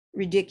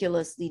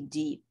 ridiculously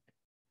deep.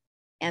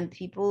 And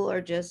people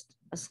are just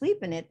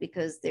asleep in it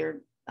because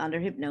they're under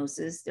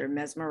hypnosis, they're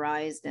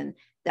mesmerized, and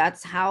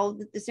that's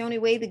the only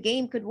way the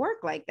game could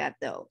work like that,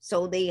 though.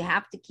 So they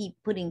have to keep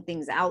putting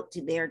things out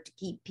to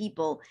keep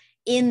people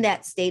in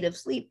that state of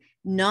sleep,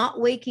 not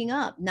waking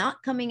up,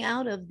 not coming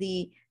out of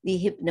the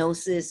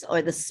hypnosis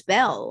or the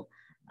spell,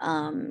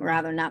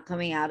 rather not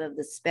coming out of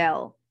the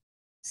spell.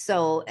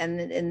 So,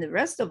 and the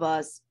rest of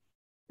us,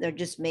 they're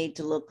just made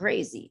to look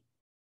crazy.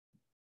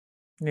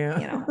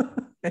 Yeah.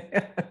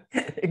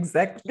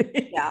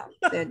 Exactly. Yeah.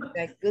 The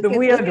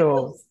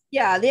weirdos.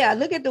 Yeah.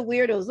 Look at the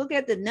weirdos. Look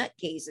at the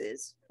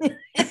nutcases.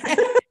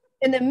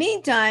 In the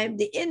meantime,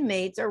 the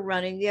inmates are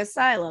running the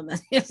asylum.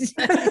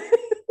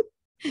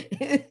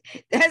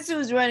 That's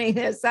who's running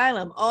the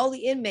asylum, all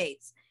the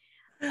inmates.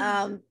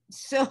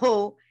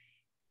 So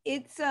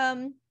it's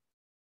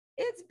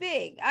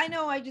big. I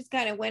know I just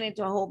kind of went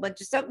into a whole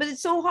bunch of stuff, but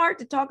it's so hard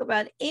to talk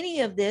about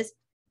any of this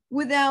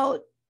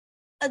without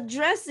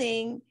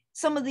addressing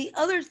some of the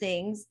other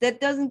things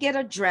that doesn't get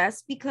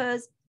addressed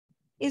because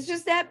it's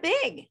just that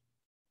big.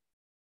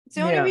 It's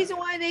the only reason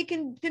why they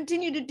can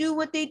continue to do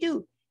what they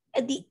do.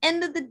 At the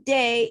end of the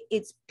day,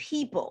 it's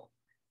people.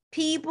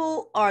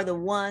 People are the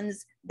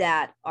ones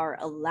that are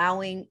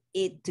allowing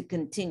it to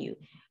continue.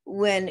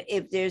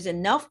 If there's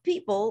enough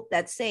people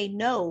that say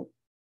no,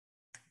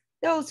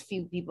 those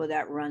few people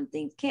that run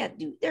things can't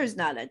do. There's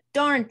not a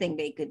darn thing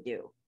they could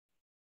do.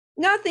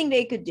 Nothing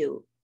they could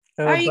do.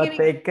 But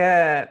they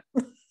can.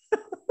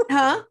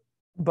 Huh?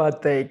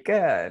 But they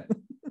can.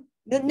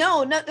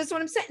 No, that's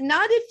what I'm saying.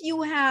 Not if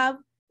you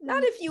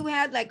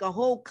had like a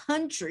whole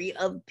country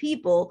of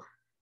people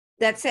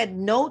that said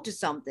no to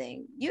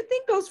something. You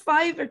think those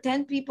 5 or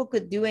 10 people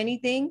could do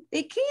anything?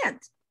 They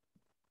can't.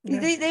 Yeah.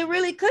 They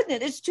really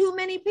couldn't. It's too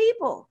many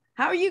people.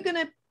 How are you going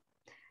to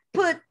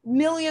put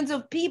millions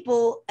of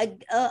people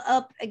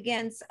up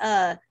against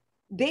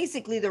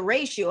basically the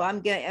ratio?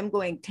 I'm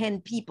going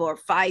 10 people or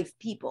 5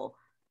 people.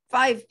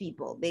 5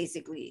 people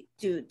basically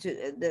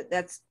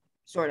that's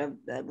sort of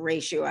the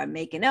ratio I'm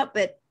making up.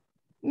 But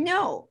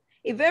no,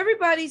 if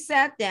everybody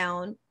sat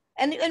down,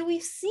 and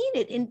we've seen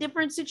it in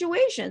different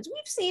situations,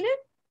 we've seen it.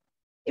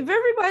 If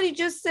everybody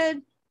just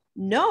said,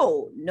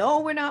 no,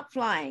 we're not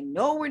flying,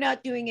 no, we're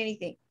not doing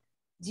anything,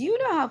 do you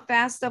know how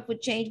fast stuff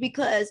would change?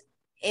 Because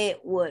it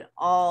would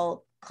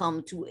all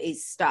come to a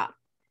stop.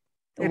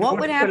 It what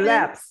would happen?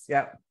 Collapse.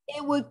 Yeah.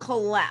 It would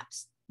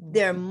collapse.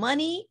 Their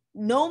money,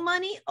 no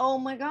money. Oh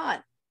my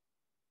God.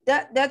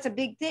 That's a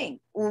big thing.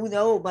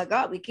 Oh my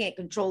God, we can't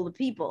control the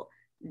people.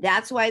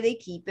 That's why they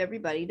keep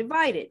everybody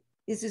divided.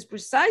 This is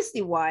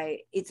precisely why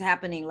it's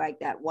happening like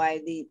that,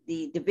 why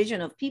the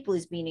division of people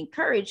is being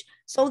encouraged,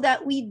 so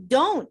that we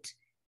don't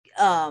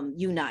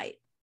unite,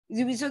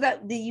 so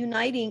that the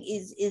uniting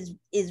is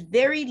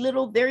very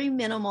little, very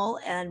minimal,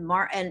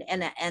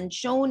 and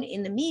shown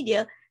in the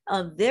media,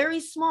 very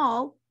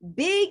small.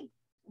 Big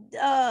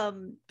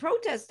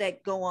protests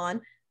that go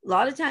on, a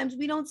lot of times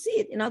we don't see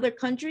it. In other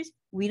countries,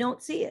 we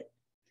don't see it.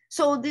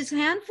 So this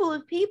handful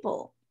of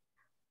people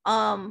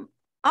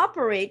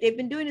operate, they've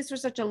been doing this for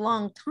such a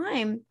long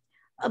time,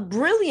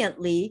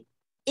 brilliantly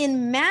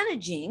in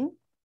managing,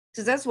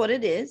 because that's what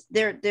it is.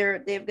 They've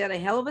got a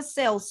hell of a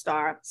sales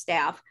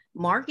staff,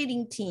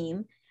 marketing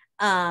team,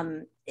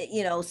 CEO,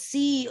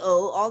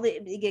 all the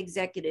big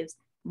executives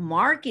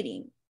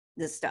marketing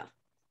this stuff.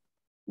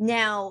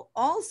 Now,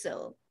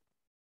 also,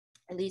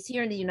 at least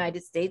here in the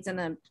United States, and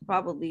then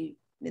probably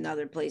in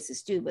other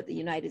places too, but the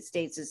United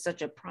States is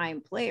such a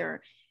prime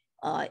player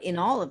in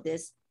all of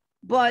this.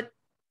 But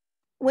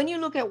when you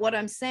look at what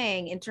I'm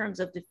saying in terms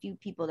of the few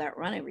people that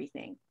run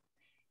everything,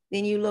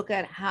 then you look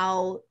at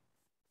how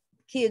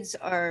kids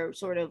are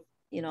sort of,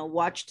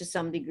 watched to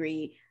some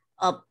degree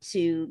up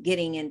to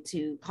getting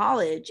into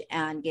college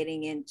and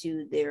getting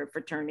into their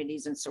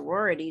fraternities and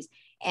sororities,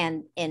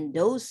 and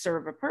those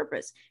serve a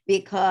purpose,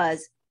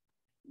 because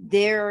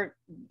they're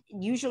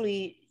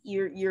usually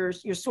you're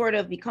sort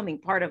of becoming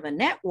part of a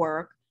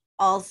network,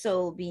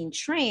 also being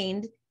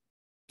trained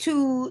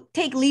to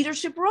take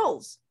leadership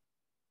roles,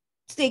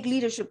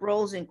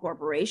 in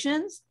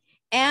corporations,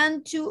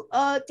 and to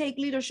take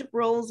leadership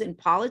roles in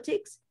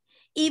politics,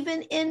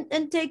 even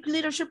and take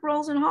leadership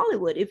roles in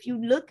Hollywood. If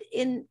you look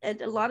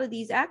at a lot of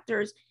these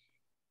actors,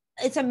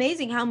 it's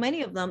amazing how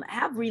many of them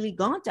have really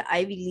gone to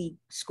Ivy League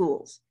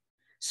schools.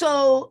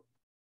 So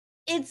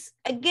it's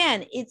a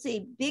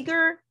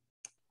bigger,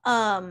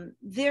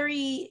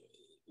 very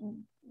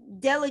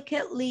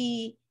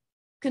delicately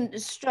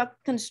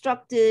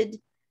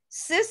constructed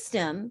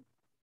system,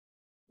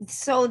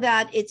 so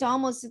that it's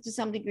almost to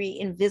some degree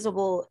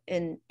invisible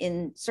in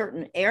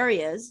certain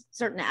areas,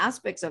 certain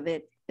aspects of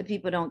it that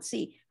people don't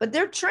see. But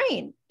they're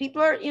trained.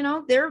 People are,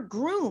 they're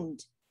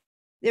groomed.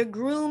 They're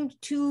groomed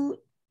to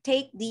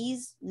take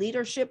these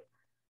leadership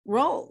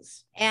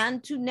roles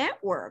and to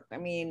network. I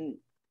mean,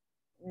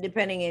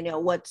 depending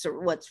on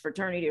what's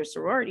fraternity or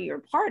sorority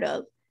you're part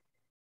of,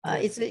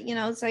 it's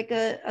it's like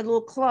a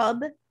little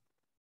club,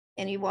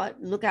 and you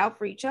look out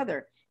for each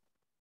other.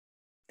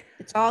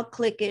 It's all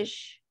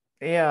cliquish.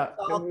 Yeah,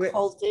 it's all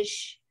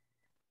cultish.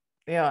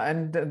 Yeah,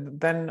 and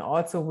then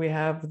also we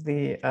have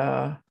the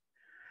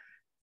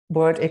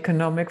World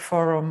Economic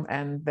Forum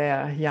and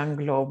their Young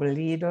Global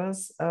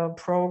Leaders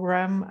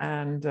program,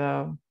 and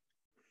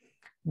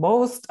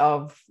most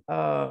of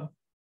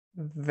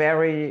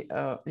very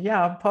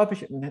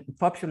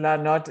popular,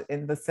 not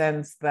in the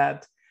sense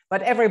that,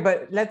 but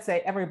everybody, let's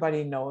say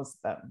everybody knows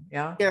them.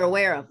 Yeah, they're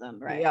aware of them,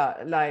 right? Yeah,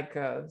 like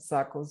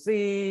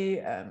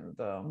Sarkozy and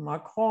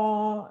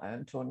Macron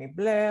and Tony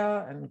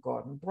Blair and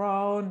Gordon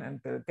Brown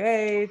and Bill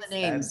Gates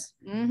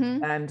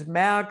and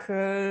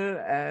Merkel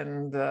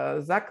and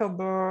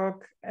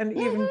Zuckerberg and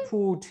even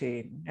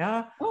Putin.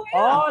 Yeah?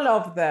 All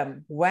of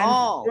them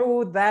went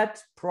through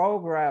that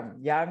program,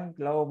 Young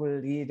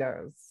Global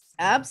Leaders.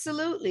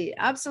 Absolutely.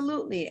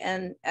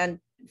 And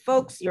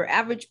folks, your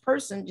average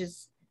person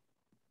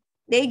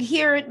they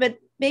hear it, but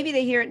maybe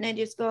they hear it and they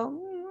just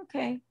go,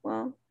 okay,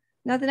 well,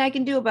 nothing I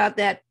can do about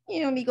that.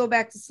 Let me go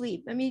back to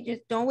sleep. Let me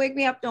just, don't wake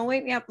me up,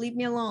 leave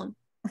me alone.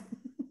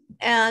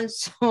 And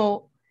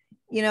so,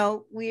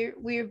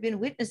 we've been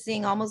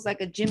witnessing almost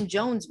like a Jim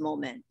Jones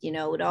moment,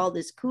 with all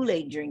this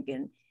Kool-Aid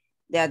drinking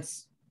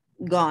that's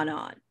gone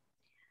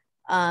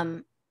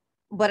on.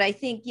 But I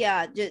think,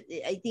 I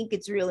think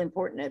it's real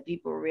important that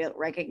people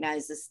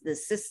recognize the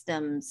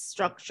system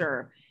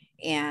structure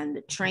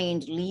and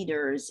trained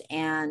leaders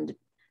and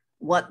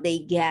what they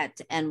get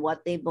and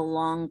what they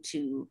belong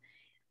to,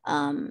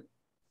 and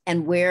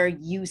where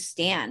you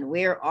stand.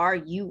 Where are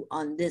you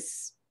on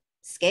this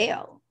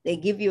scale? They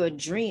give you a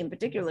dream,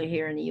 particularly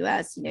here in the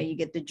US. You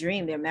get the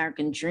dream, the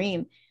American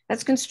dream,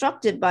 that's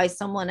constructed by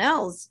someone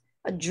else,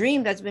 a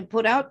dream that's been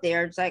put out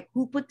there. It's like,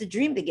 who put the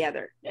dream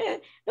together?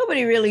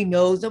 Nobody really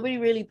knows. Nobody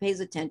really pays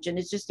attention.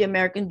 It's just the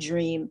American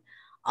dream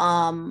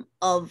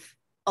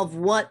of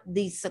what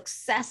the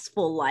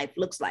successful life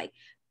looks like.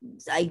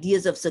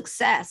 Ideas of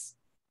success,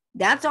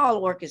 that's all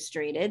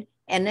orchestrated.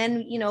 And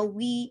then,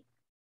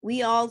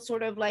 we all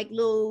sort of like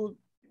little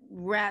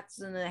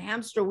rats in a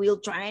hamster wheel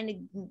trying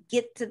to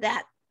get to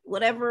that,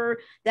 whatever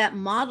that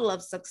model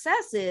of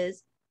success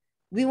is.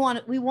 We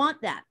want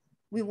that.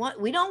 We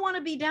don't want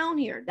to be down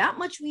here. That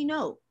much we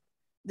know.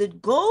 The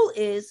goal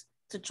is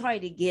to try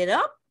to get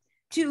up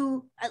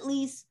to at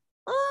least,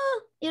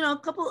 a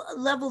couple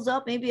levels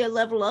up, maybe a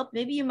level up.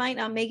 Maybe you might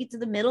not make it to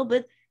the middle,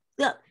 but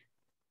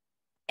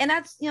And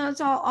that's, you know,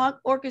 it's all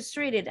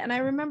orchestrated. And I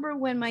remember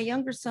when my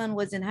younger son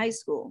was in high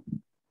school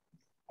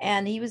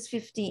and he was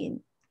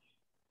 15,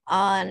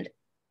 and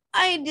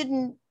I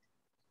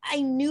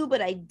knew,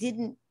 but I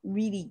didn't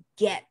really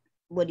get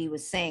what he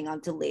was saying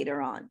until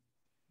later on.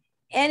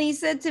 And he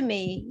said to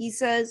me, he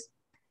says,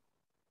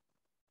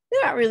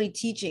 they're not really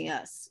teaching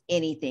us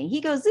anything.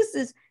 He goes, this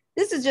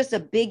is just a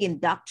big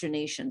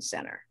indoctrination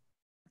center.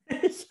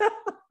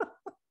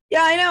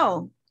 Yeah, I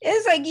know.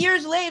 It's like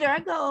years later, I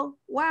go,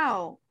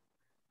 wow.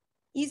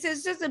 He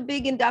says, just a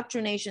big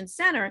indoctrination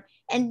center.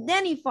 And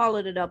then he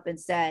followed it up and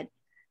said,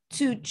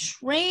 to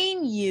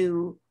train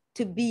you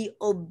to be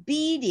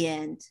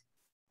obedient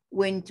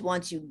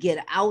once you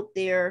get out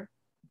there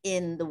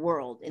in the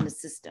world, in the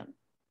system.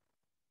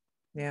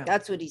 Yeah.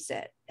 That's what he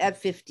said at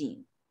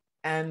 15.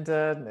 And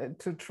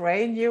to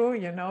train you,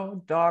 you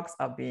know, dogs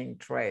are being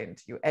trained.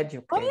 You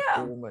educate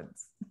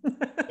humans.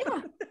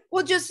 Yeah.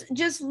 Well,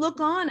 just look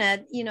on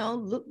at, you know,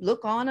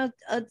 look on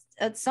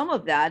at some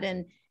of that,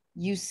 and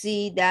you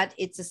see that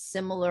it's a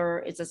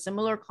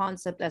similar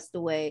concept as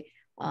the way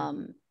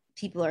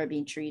people are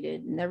being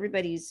treated, and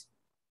everybody's,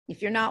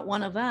 if you're not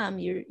one of them,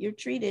 you're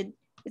treated.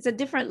 It's a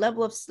different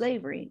level of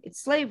slavery.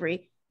 It's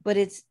slavery, but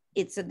it's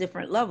a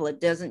different level.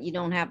 You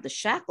don't have the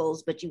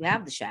shackles, but you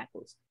have the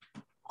shackles.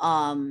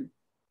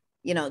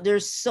 You know,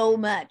 there's so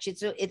much.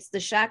 It's the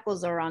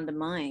shackles are on the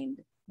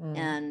mind,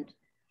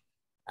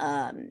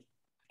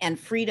 and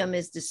freedom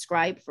is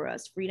described for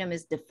us. Freedom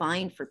is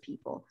defined for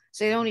people,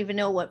 so they don't even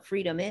know what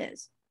freedom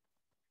is.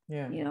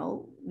 Yeah, you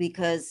know,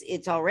 because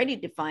it's already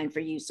defined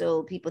for you.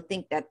 So people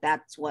think that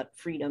that's what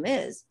freedom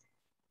is.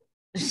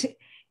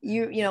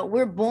 You know,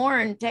 we're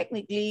born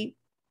technically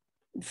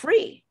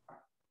free,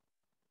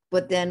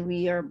 but then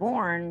we are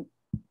born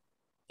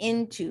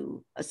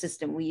into a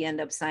system. We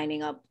end up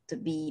signing up to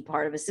be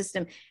part of a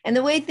system. And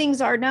the way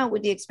things are now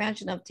with the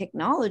expansion of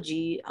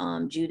technology,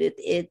 Judith,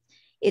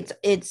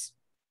 it's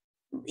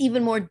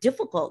even more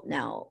difficult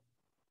now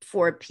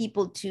for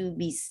people to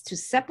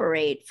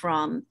separate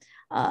from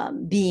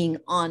being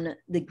on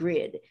the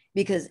grid,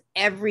 because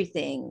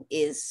everything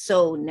is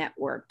so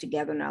networked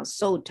together now,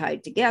 so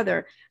tied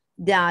together,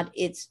 that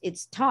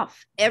it's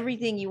tough.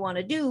 Everything you want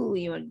to do,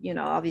 you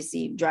know,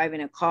 obviously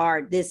driving a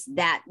car, this,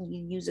 that,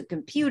 you use a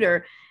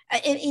computer,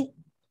 and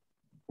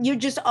you're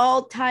just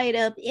all tied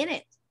up in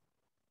it.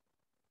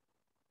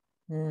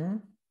 Mm-hmm.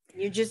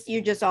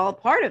 You're just all a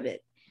part of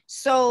it.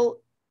 So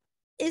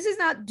this is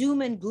not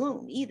doom and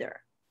gloom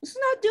either. This is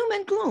not doom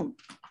and gloom.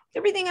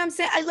 Everything I'm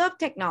saying, I love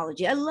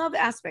technology. I love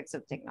aspects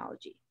of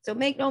technology. So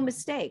make no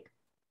mistake.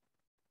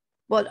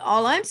 But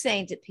all I'm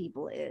saying to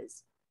people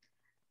is,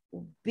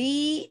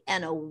 be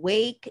an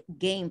awake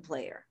game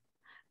player.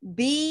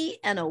 Be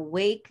an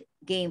awake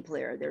game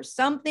player. There's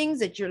some things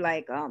that you're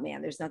like, oh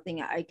man, there's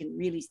nothing I can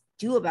really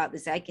do about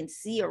this. I can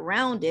see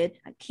around it.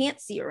 I can't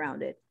see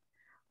around it.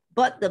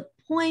 But the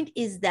point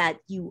is that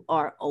you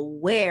are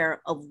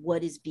aware of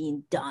what is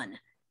being done.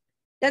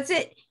 That's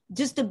it.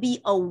 Just to be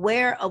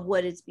aware of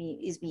what is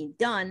being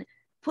done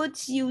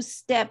puts you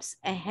steps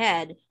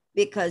ahead,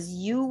 because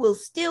you will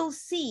still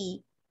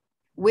see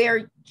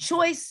where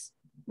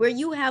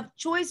you have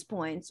choice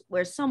points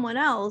where someone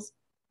else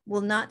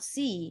will not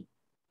see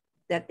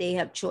that they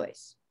have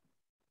choice.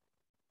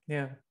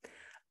 Yeah.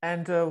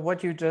 And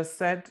what you just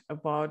said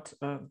about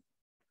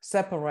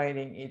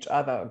separating each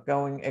other,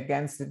 going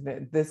against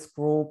this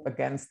group,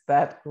 against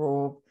that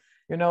group,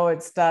 you know,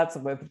 it starts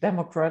with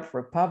Democrat,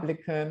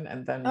 Republican,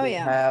 and then we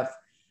have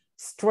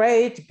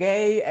straight,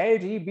 gay,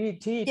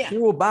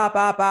 LGBTQ,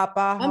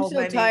 I'm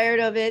so tired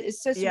of it. It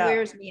just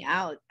wears me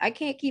out. I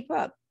can't keep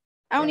up.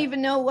 I don't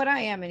even know what I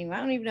am anymore.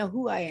 I don't even know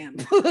who I am.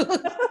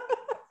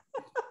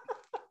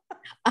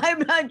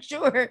 I'm not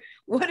sure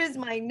what is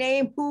my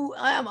name. Who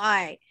am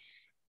I?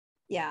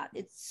 Yeah,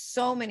 it's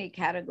so many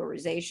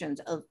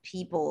categorizations of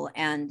people,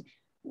 and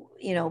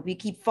you know, we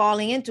keep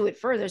falling into it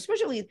further.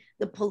 Especially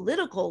the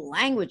political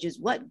language is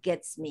what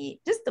gets me.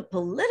 Just the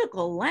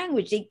political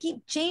language, they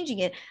keep changing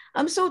it.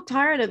 I'm so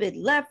tired of it.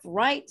 Left,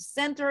 right,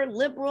 center,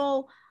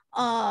 liberal,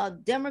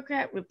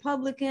 Democrat,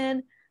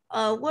 Republican.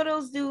 What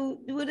else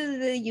what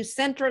is it? You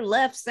center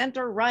left,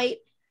 center right.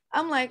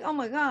 I'm like, oh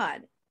my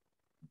God,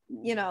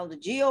 you know, the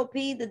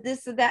GOP, the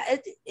this, or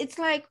that. It's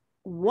like,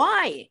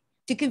 why?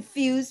 To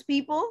confuse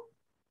people,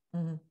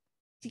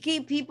 to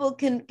keep people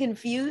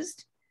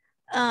confused.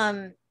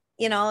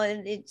 You know,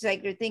 and it's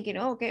like you're thinking,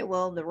 oh, okay,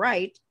 well, the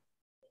right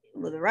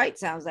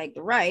sounds like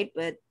the right,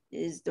 but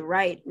is the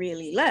right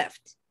really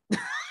left?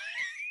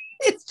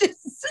 It's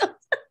just so,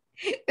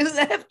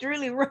 left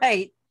really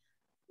right.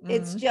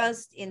 It's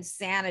just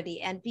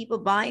insanity, and people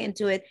buy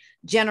into it.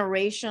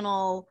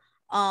 Generational,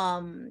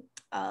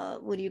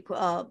 what do you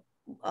call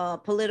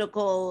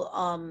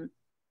political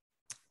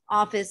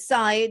office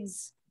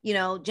sides? You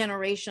know,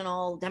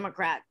 generational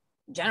Democrat,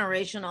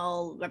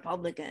 generational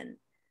Republican.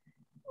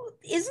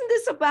 Isn't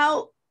this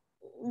about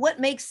what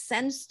makes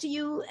sense to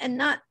you, and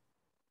not,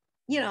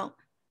 you know,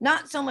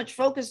 not so much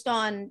focused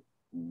on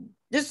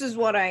this is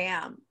what I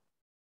am,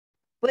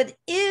 but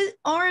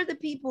are the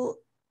people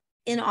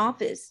in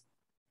office,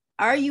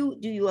 do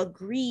you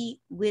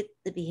agree with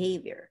the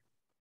behavior?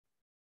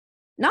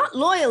 Not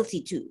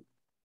loyalty to,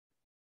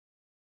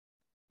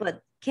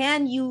 but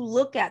can you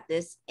look at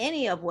this,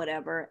 any of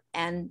whatever,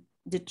 and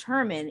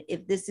determine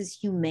if this is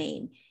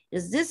humane?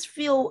 Does this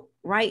feel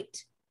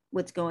right,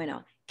 what's going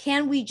on?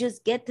 Can we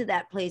just get to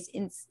that place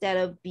instead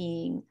of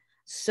being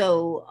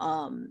so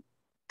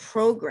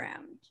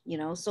programmed,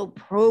 so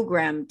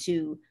programmed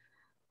to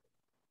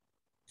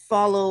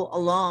follow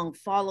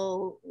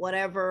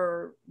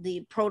whatever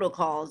the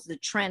protocols, the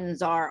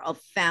trends are of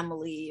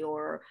family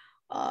or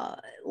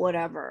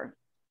whatever.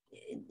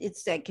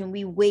 It's that, can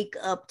we wake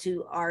up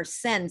to our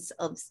sense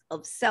of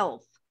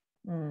self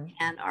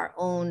and our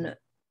own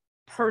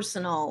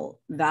personal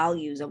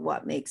values of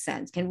what makes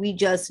sense? Can we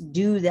just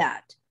do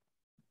that?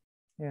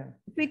 Yeah.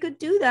 If we could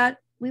do that,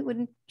 we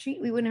wouldn't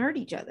hurt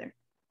each other.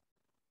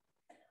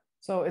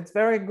 So it's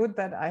very good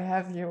that I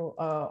have you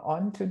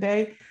on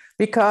today,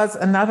 because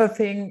another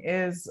thing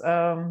is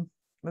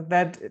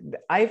that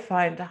I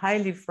find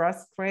highly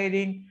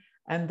frustrating,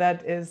 and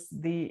that is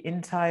the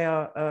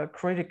entire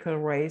critical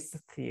race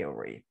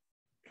theory.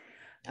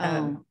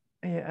 Oh,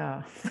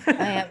 yeah.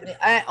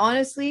 I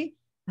honestly,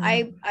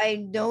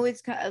 I know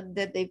it's kind of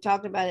that they've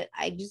talked about it.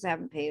 I just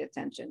haven't paid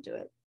attention to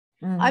it.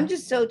 I'm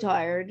just so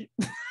tired.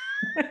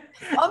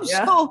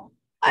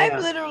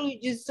 I'm literally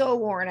just so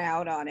worn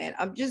out on it.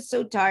 I'm just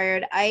so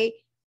tired. I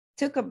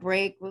took a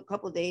break for a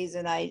couple of days,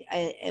 and I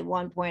at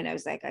one point I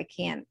was like, I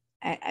can't.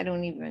 I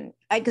don't even,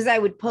 because I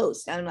would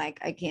post. I'm like,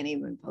 I can't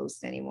even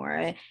post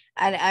anymore.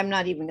 I'm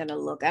not even gonna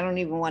look. I don't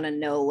even want to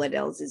know what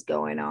else is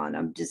going on.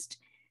 I'm just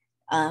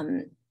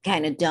kind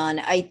of done.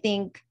 I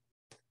think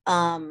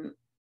I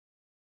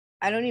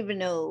don't even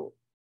know.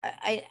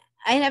 I'd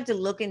have to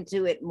look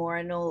into it more.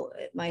 I know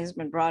my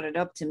husband brought it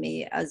up to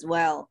me as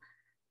well.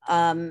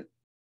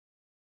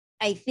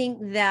 I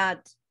think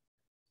that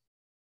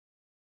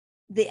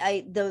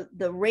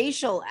the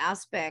racial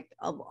aspect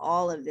of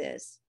all of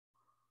this,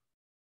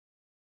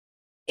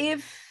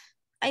 if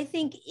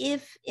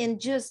in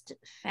just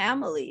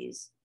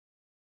families,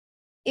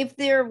 if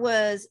there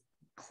was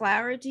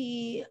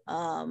clarity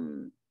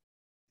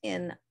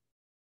in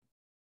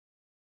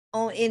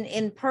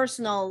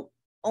personal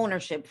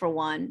ownership, for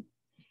one,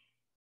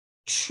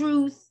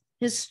 truth,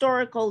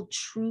 historical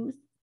truth,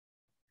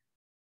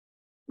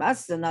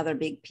 that's another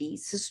big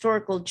piece,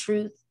 historical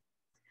truth.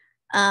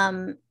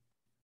 And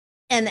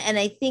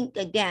I think,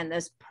 again,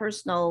 this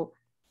personal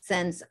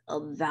sense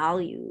of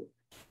value,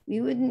 we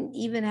wouldn't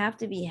even have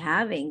to be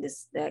having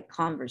that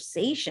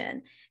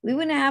conversation. We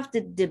wouldn't have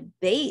to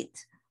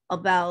debate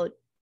about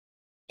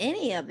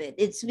any of it.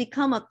 It's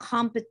become a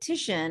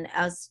competition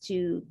as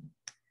to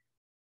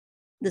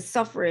the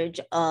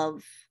suffrage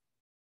of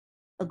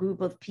a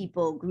group of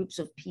people, groups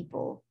of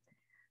people,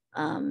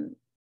 and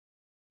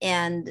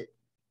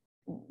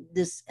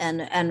this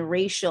and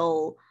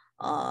racial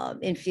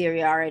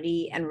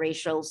inferiority and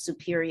racial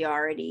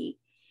superiority.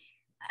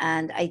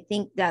 And I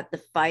think that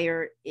the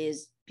fire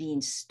is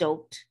being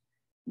stoked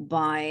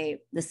by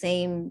the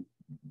same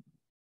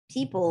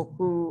people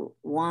who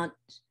want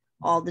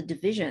all the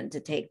division to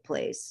take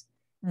place,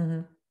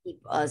 keep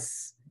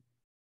us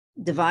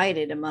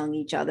divided among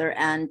each other,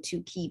 and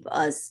to keep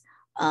us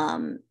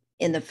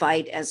in the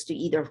fight as to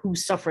either who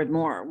suffered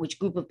more, which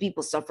group of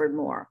people suffered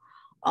more,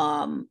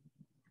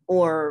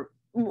 or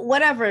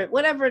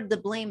whatever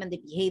the blame and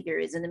the behavior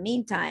is. In the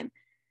meantime,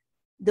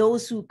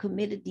 those who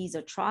committed these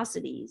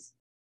atrocities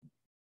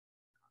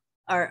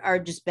are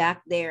just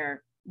back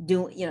there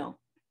doing,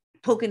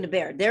 poking the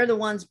bear. They're the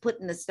ones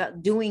putting the stuff,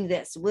 doing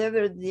this,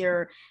 whether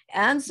they're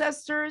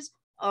ancestors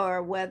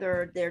or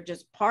whether they're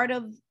just part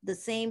of the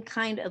same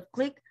kind of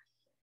clique.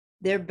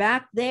 They're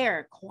back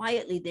there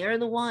quietly. They're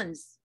the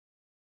ones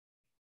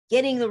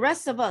getting the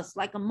rest of us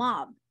like a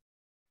mob.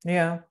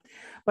 Yeah.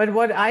 But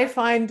what I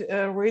find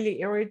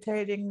really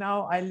irritating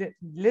now, I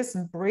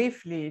listened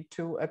briefly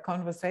to a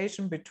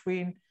conversation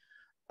between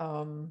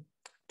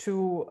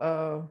two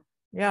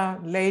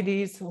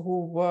ladies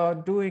who were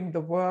doing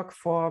the work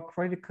for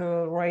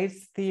critical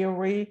race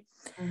theory.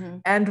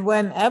 And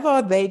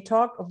whenever they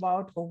talk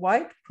about a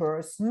white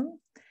person,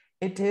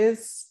 it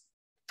is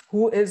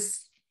who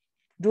is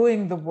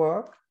doing the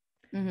work.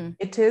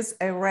 It is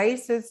a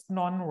racist,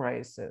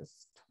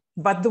 non-racist.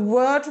 But the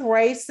word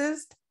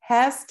racist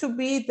has to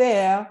be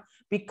there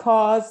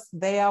because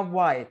they are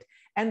white.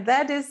 And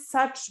that is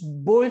such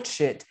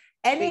bullshit.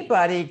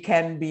 Anybody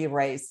can be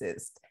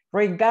racist,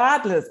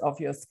 regardless of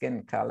your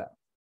skin color.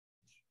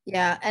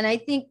 Yeah, and I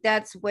think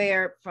that's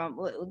where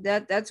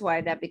that's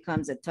why that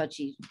becomes a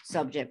touchy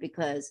subject,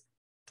 because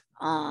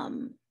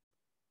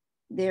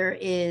there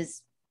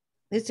is,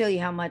 let's tell you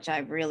how much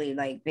I've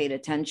really paid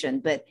attention,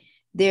 but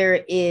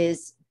there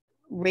is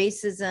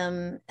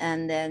racism,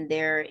 and then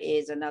there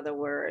is another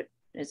word.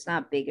 It's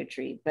not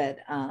bigotry, but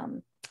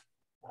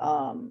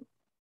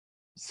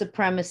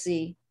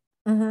supremacy.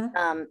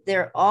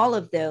 There are all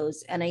of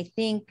those, and I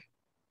think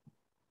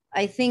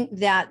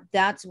that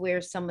that's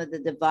where some of the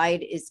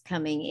divide is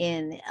coming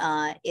in.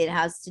 It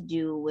has to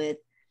do with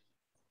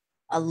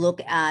a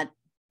look at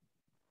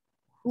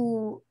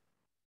who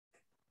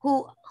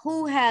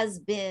who has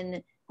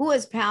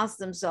passed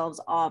themselves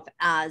off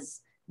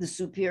as the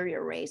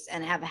superior race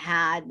and have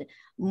had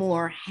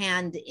more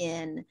hand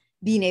in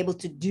being able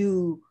to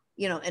do,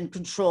 you know, and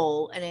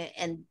control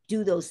and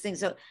do those things.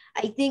 So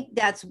I think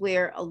that's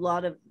where a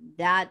lot of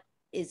that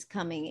is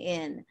coming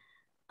in.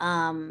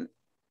 And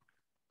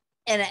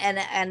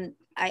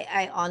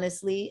I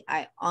honestly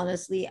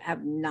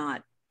have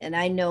not, and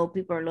I know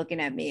people are looking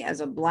at me as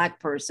a Black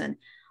person.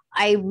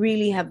 I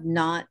really have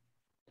not,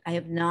 I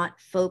have not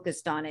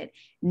focused on it.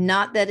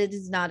 Not that it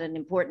is not an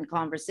important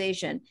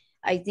conversation.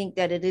 I think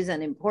that it is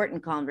an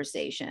important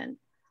conversation.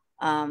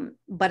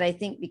 But I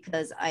think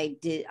because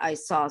I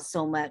saw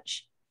so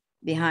much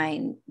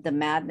behind the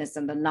madness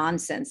and the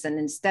nonsense, and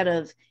instead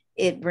of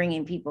it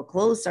bringing people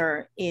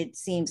closer, it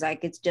seems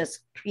like it's just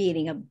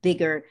creating a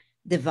bigger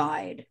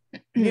divide.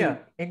 Yeah,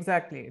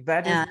 exactly.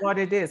 That is what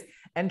it is.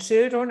 And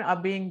children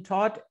are being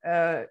taught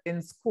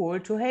in school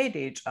to hate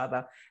each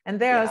other. And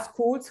there are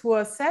schools who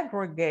are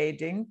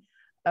segregating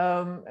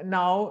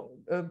now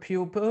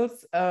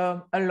pupils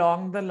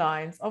along the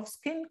lines of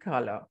skin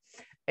color.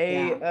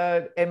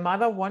 A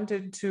mother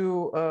wanted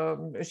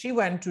to, she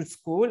went to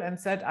school and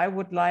said, I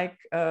would like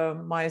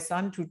my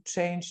son to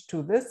change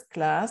to this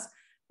class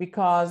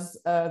because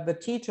the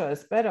teacher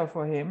is better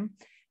for him.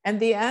 And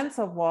the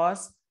answer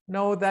was,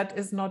 no, that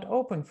is not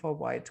open for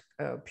white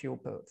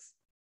pupils.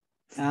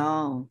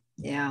 Oh,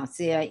 yeah.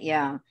 See,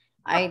 yeah.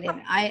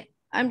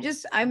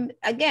 I'm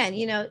again,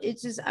 you know,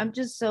 it's just, I'm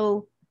just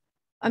so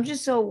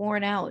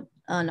worn out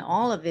on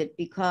all of it,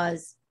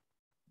 because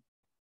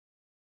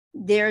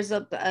there's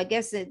I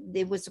guess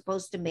it was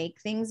supposed to make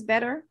things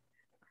better,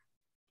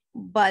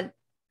 but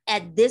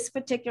at this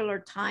particular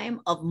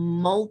time of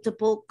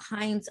multiple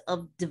kinds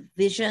of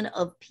division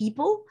of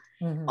people,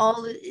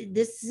 all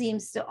this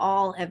seems to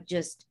all have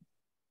just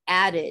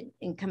added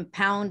and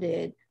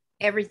compounded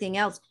everything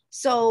else.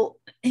 So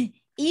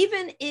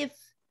even if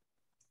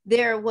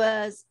there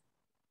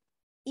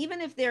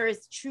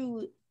is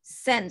true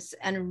sense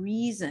and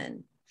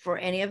reason for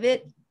any of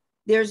it,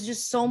 there's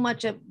just so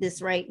much of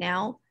this right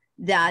now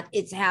that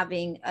it's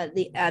having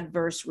the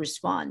adverse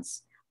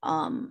response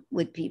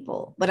with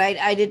people. But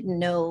I didn't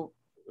know,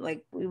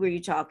 like, were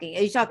you talking?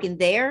 Are you talking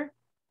there,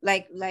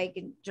 like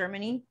in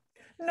Germany?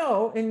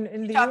 No,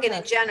 in the talking US.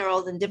 In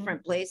general in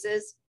different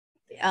places.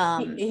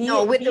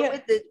 No, with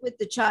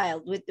the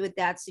child, with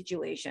that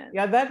situation.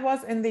 Yeah, that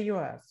was in the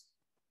US.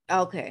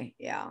 Okay,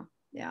 yeah.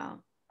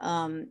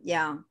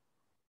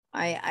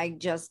 I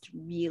just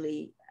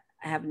really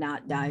have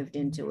not dived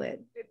into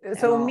it.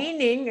 So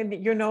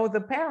meaning, you know,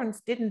 the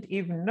parents didn't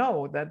even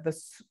know that the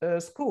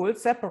school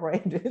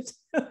separated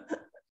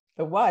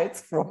the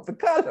whites from the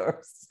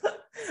colors.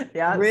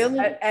 Yeah, really?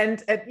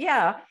 And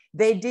yeah,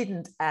 they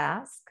didn't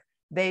ask.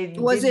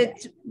 Was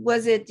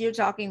it you're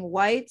talking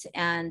white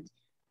and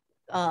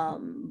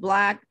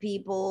Black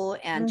people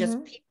and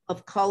just people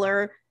of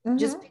color,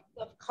 just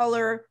people of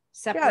color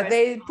separate? Yeah,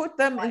 they put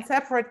them in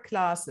separate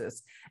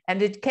classes.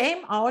 And it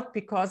came out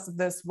because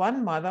this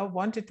one mother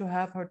wanted to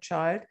have her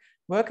child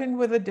working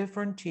with a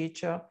different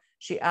teacher.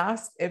 She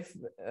asked if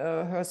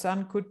her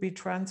son could be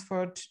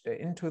transferred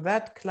into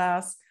that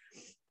class.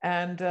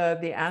 And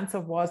the answer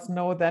was,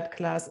 no, that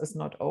class is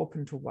not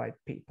open to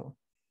white people.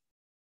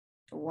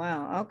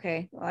 Wow.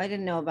 Okay. Well, I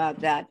didn't know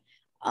about that.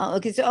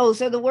 Okay. So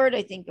the word,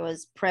 I think,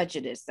 was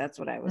prejudice. That's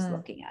what I was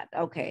looking at.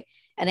 Okay.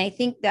 And I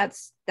think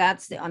that's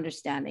the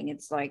understanding.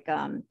 It's like,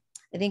 I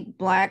think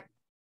Black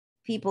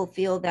people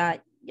feel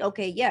that,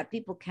 okay, yeah,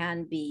 people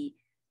can be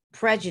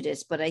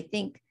prejudiced, but I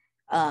think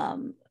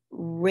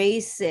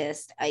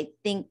racist, I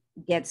think,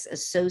 gets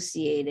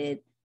associated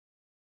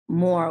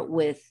more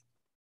with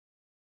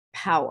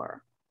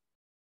power.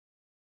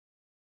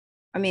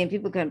 I mean,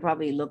 people can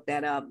probably look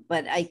that up,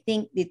 but I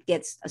think it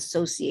gets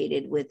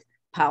associated with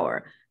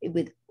power,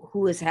 with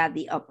who has had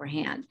the upper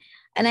hand.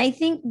 And I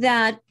think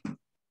that,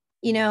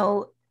 you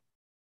know,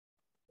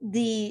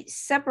 the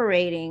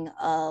separating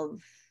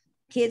of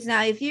kids.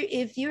 Now, if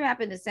you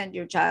happen to send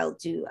your child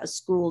to a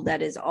school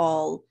that is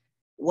all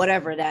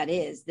whatever that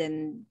is,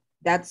 then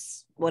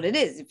that's what it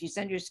is. If you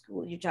send your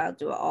child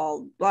to an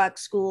all Black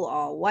school,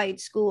 all white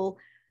school,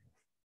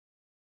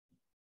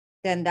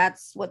 then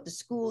that's what the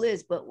school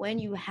is. But when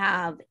you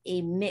have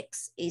a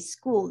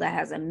school that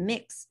has a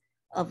mix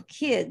of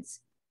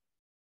kids,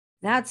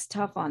 that's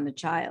tough on the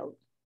child,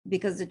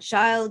 because the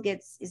child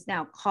is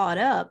now caught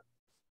up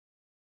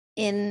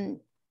in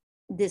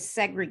this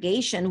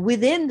segregation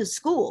within the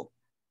school,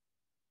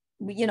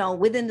 you know,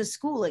 within the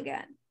school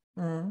again.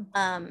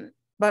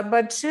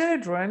 But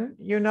children,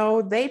 you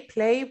know, they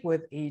play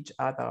with each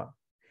other.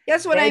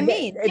 That's what I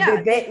mean.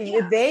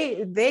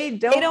 They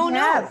don't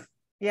have know.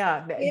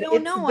 Yeah,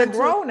 don't know the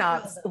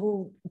grown-ups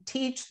who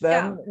teach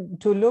them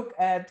to look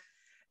at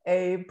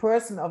a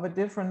person of a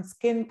different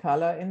skin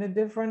color in a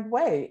different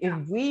way.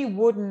 If we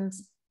wouldn't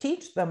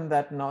teach them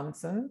that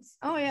nonsense.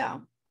 Oh, yeah.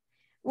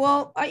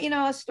 Well, you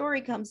know, a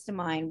story comes to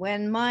mind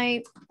when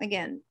my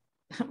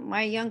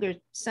younger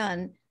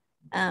son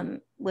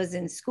was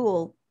in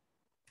school,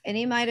 and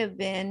he might have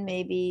been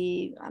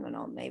maybe, I don't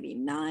know, maybe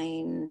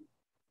 9,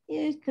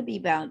 it could be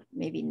about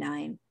maybe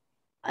 9.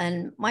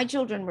 And my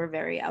children were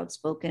very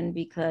outspoken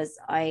because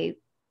I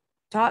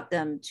taught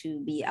them to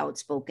be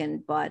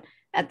outspoken, but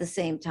at the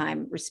same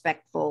time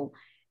respectful,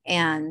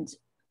 and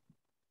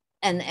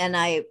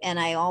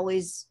I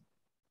always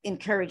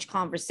encourage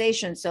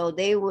conversation. So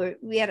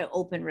we had an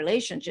open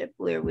relationship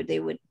where they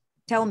would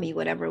tell me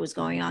whatever was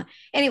going on.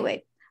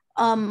 Anyway,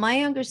 my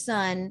younger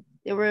son,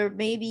 there were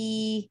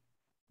maybe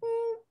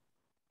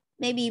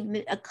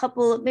a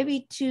couple,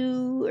 maybe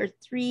 2 or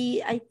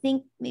 3, I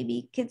think,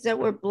 maybe kids that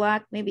were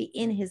Black, maybe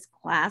in his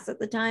class at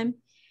the time.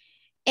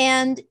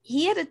 And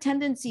he had a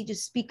tendency to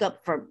speak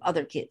up for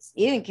other kids.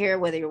 He didn't care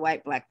whether you're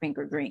white, Black, pink,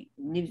 or green.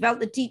 When he felt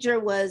the teacher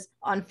was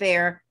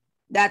unfair,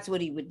 that's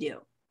what he would do.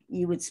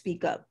 He would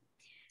speak up.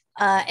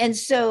 And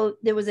so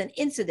there was an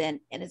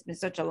incident, and it's been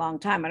such a long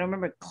time. I don't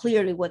remember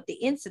clearly what the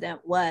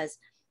incident was.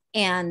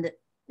 And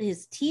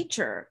his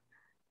teacher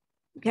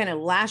kind of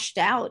lashed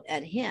out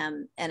at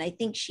him. And I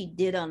think she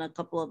did on a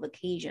couple of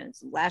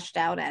occasions, lashed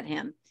out at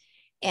him.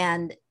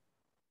 And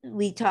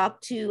we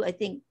talked to, I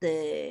think,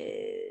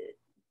 the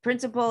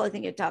principal. I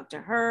think I talked to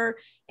her.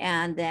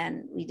 And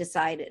then we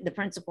decided, the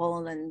principal,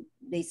 and then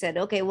they said,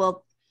 okay,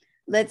 well,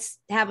 let's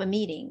have a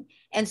meeting.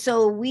 And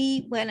so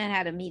we went and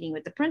had a meeting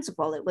with the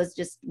principal. It was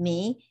just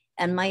me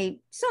and my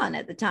son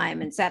at the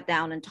time, and sat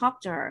down and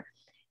talked to her.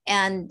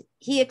 And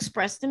he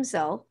expressed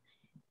himself.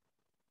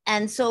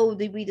 And so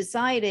we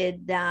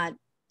decided that,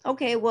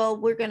 okay, well,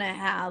 we're going to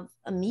have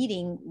a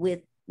meeting with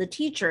the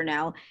teacher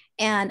now,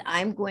 and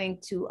I'm going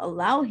to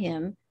allow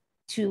him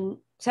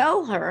to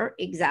tell her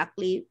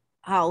exactly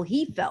how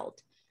he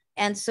felt.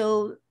 And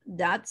so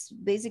that's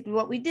basically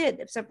what we did,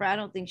 except for I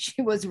don't think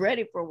she was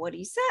ready for what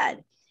he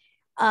said.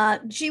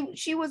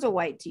 She was a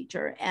white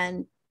teacher,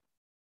 and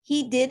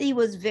he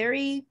was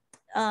very,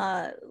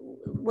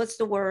 what's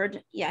the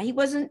word? Yeah, he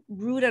wasn't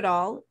rude at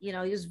all. He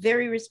was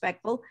very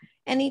respectful.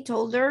 And he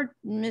told her,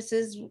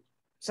 Mrs.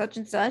 Such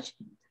and such,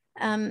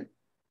 I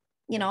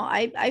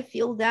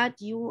feel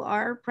that you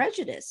are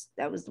prejudiced.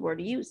 That was the word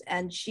he used.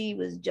 And she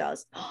was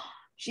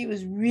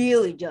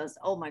really just,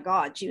 oh my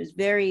God, she was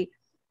very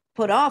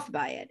put off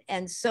by it.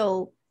 And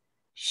so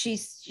she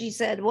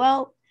said,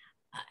 well,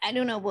 I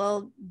don't know.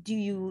 Well, do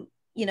you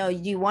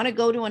want to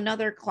go to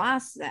another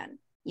class then?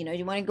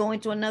 You want to go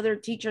into another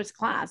teacher's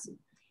class?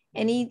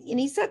 And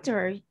he said to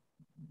her,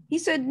 he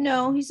said,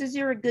 no, he says,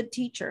 you're a good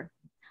teacher.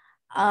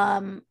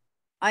 I'm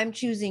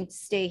choosing to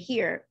stay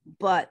here,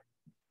 but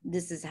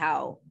this is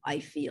how I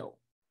feel.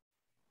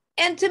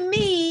 And to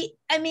me,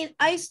 I mean,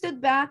 I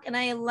stood back and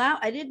I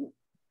didn't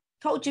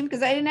coach him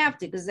because I didn't have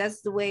to, because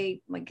that's the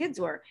way my kids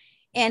were.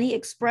 And he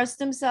expressed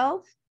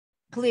himself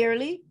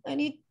clearly, and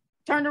he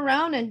turned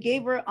around and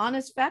gave her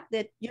honest fact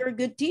that you're a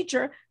good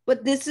teacher,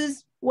 but this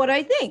is what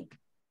I think.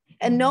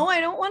 And no, I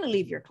don't want to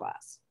leave your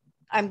class.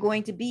 I'm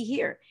going to be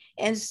here.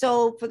 And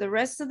so for the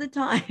rest of the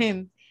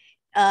time,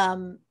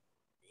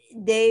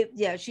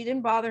 she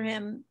didn't bother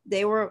him.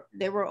 They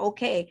were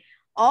okay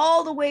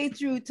all the way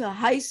through to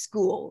high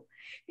school,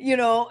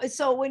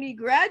 So when he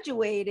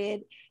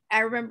graduated,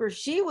 I remember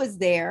she was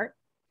there,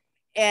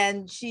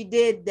 and she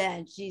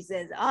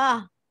says,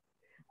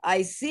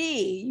 I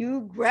see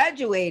you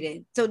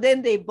graduated. So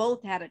then they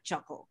both had a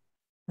chuckle.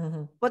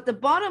 Mm-hmm. But the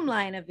bottom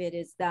line of it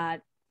is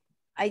that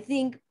I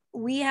think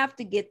we have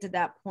to get to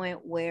that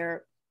point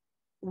where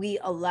we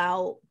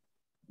allow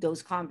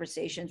those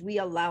conversations. We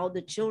allow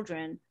the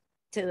children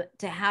to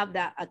have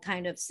that a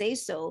kind of say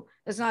so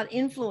that's not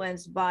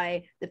influenced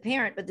by the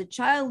parent, but the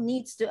child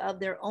needs to,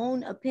 of their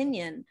own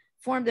opinion,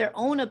 form their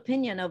own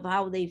opinion of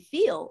how they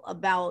feel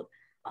about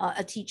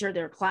a teacher,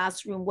 their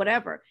classroom,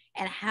 whatever,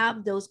 and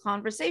have those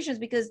conversations,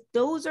 because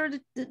those are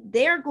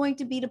they're going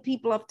to be the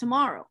people of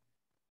tomorrow.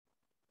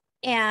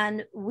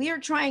 And we're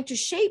trying to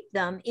shape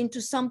them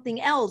into something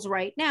else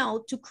right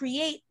now to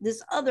create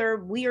this other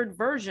weird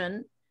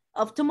version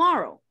of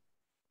tomorrow.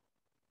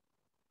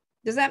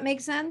 Does that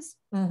make sense?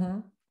 Mm-hmm.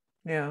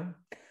 Yeah.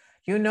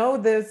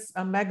 This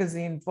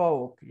magazine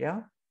Vogue,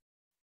 yeah?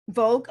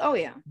 Vogue? Oh,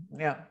 yeah.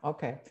 Yeah,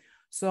 okay.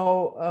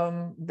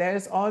 So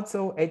there's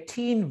also a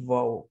teen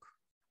Vogue.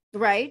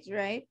 Right.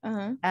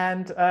 Uh-huh.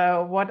 And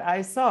what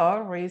I saw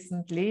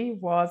recently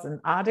was an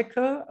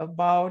article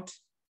about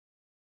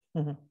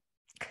the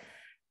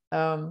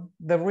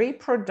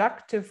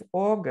reproductive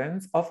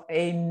organs of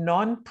a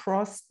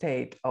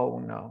non-prostate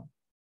owner.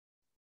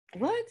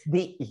 What?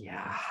 The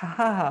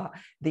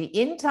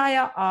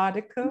entire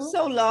article. I'm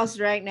so lost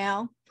right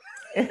now.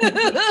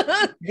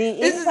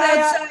 This is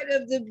outside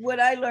of what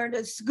I learned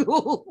at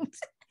school.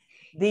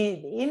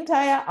 The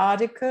entire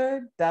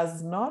article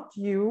does not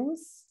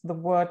use the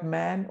word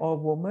man or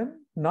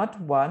woman, not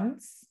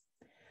once.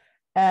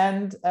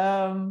 And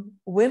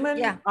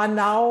women are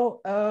now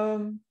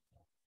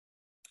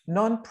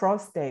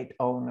non-prostate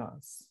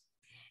owners.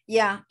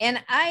 Yeah,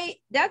 and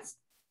that's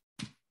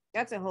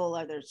a whole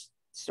other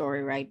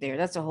story right there.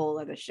 That's a whole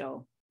other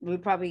show. We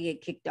probably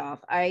get kicked off.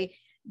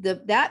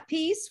 That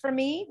piece for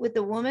me with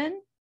the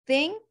woman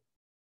thing,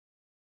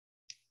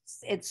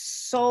 it's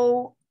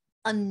so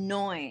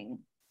annoying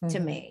to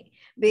me,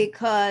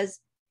 because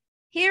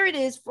here it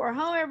is for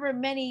however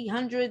many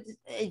hundreds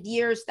of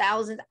years,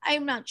 thousands,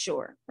 I'm not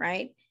sure,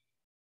 right?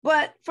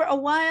 But for a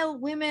while,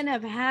 women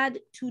have had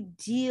to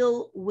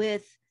deal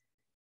with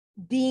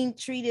being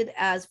treated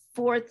as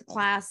fourth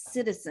class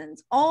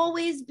citizens,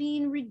 always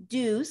being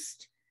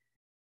reduced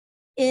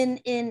in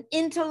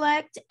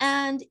intellect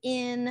and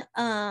in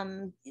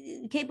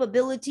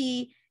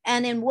capability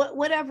and in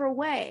whatever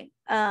way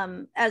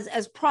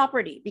as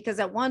property, because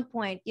at one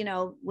point, you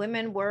know,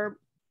 women were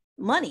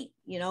money,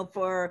 you know,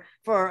 for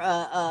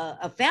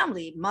a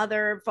family.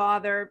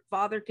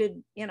 Father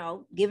could, you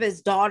know, give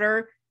his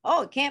daughter,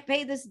 oh, can't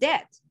pay this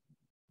debt,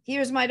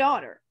 here's my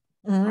daughter.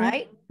 Mm-hmm.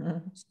 Right.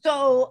 Mm-hmm.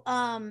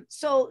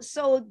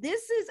 So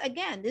this is,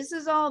 again, this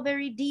is all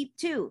very deep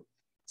too.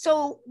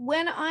 So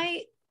when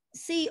I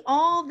see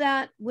all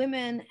that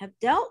women have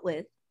dealt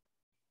with,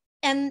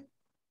 and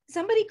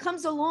somebody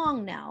comes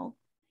along now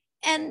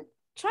and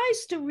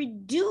tries to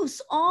reduce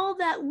all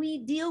that we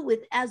deal with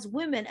as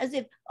women, as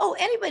if, oh,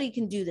 anybody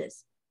can do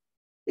this.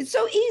 It's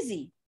so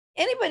easy.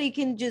 Anybody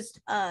can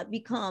just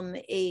become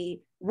a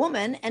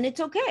woman and it's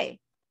okay.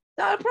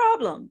 Not a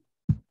problem.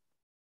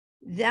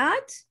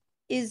 That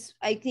is,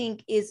 I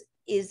think, is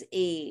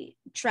a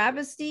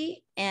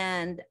travesty,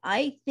 and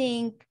I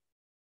think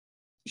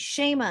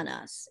shame on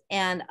us.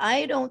 And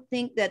I don't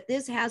think that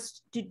this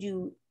has to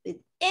do with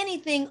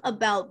anything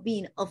about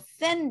being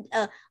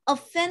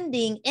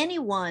offending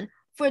anyone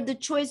for the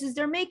choices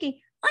they're making.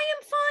 I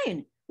am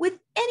fine with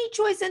any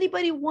choice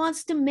anybody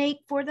wants to make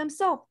for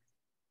themselves.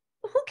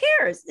 Who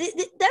cares?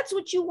 That's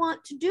what you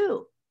want to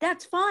do.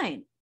 That's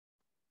fine.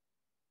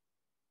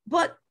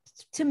 But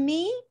to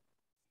me,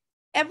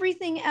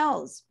 everything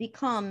else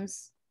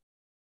becomes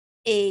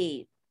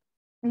a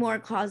more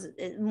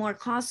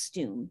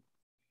costume,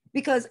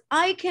 because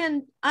I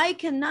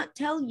cannot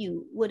tell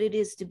you what it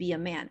is to be a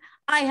man.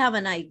 I have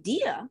an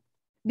idea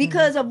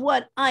because of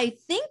what I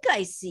think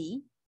I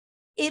see.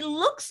 It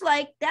looks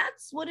like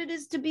that's what it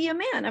is to be a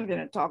man. I'm going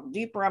to talk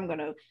deeper. I'm going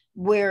to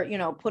wear, you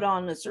know, put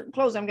on a certain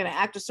clothes. I'm going to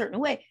act a certain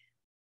way.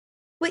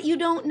 But you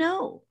don't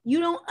know.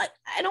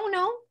 I don't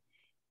know.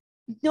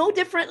 No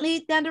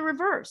differently than the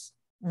reverse.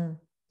 Mm.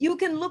 You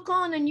can look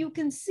on and you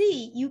can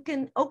see,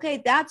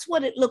 okay, that's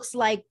what it looks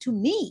like to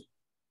me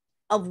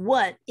of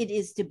what it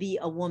is to be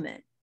a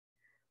woman.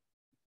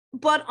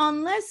 But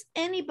unless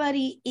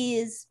anybody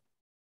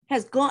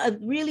has gone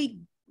really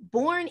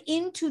born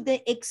into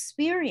the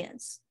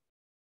experience,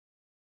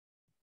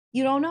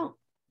 you don't know.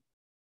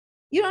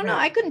 You don't know.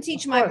 I couldn't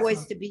teach my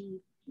boys to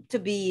be,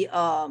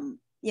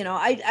 you know,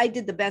 I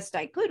did the best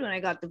I could when I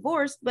got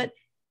divorced, but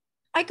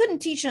I couldn't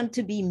teach them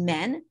to be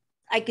men.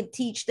 I could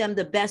teach them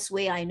the best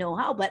way I know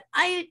how, but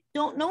I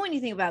don't know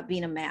anything about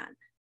being a man.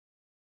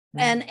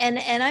 Mm.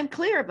 And I'm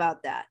clear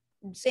about that.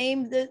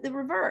 Same the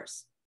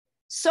reverse.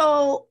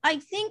 So I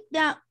think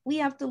that we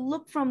have to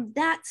look from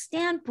that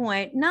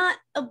standpoint, not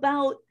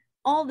about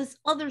all this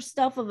other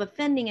stuff of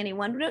offending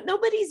anyone. There's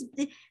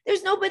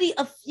nobody,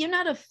 you're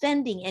not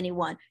offending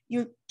anyone.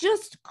 You're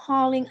just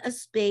calling a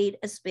spade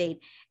a spade.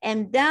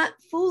 And that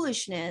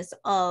foolishness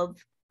of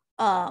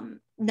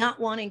not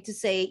wanting to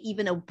say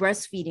even a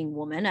breastfeeding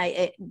woman,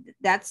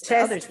 that's the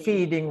other thing. Chest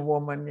feeding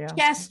woman, yeah.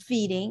 Chest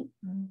feeding.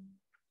 Mm.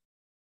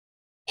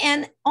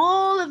 And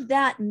all of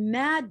that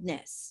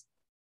madness.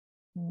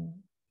 Mm.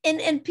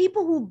 And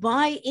people who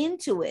buy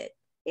into it,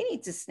 you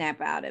need to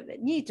snap out of it.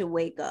 You need to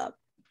wake up.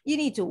 You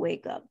need to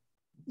wake up.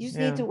 You just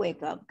need to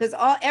wake up, because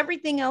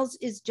everything else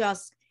is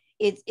just,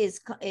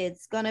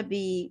 it's gonna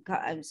be,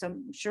 I'm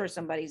sure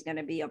somebody's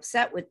gonna be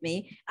upset with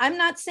me. I'm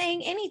not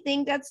saying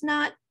anything that's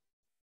not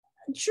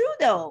true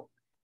though.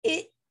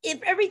 If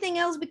everything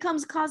else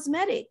becomes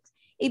cosmetic,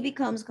 it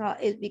becomes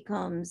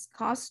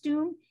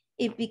costume,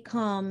 it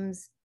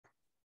becomes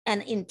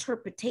an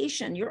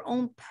interpretation, your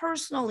own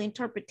personal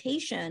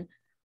interpretation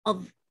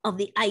of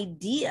the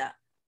idea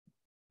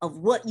of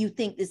what you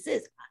think this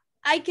is.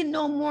 I can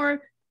no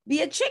more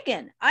be a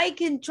chicken. I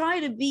can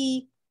try to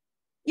be,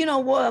 you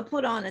know,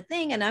 put on a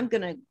thing, and I'm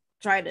gonna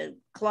try to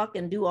cluck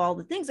and do all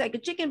the things like a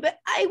chicken, but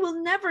I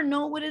will never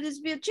know what it is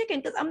to be a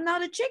chicken, because I'm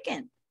not a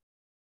chicken.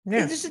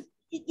 Yes.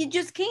 You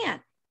just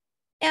can't.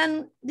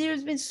 And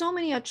there's been so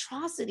many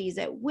atrocities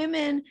that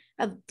women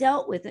have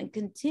dealt with and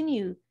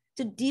continue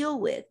to deal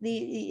with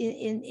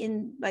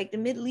in like the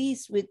Middle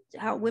East, with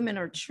how women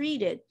are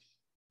treated.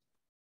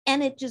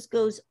 And it just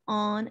goes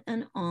on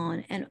and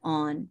on and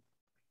on.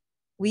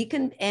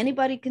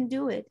 Anybody can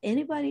do it.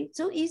 Anybody, it's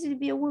so easy to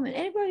be a woman.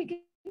 Anybody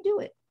can do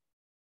it.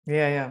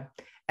 Yeah.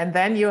 And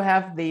then you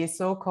have the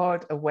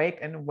so-called awake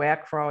and aware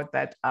crowd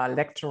that are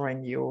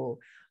lecturing you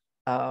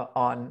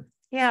on,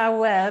 yeah,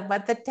 well,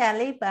 but the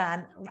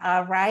Taliban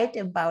are right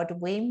about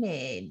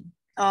women.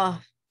 Oh,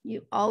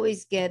 you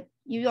always get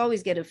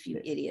a few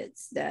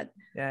idiots that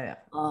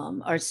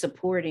are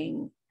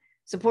supporting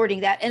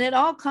that. And it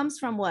all comes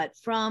from what?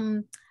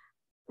 From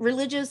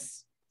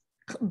religious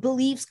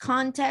beliefs,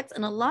 context,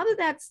 and a lot of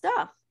that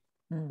stuff.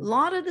 A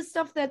lot of the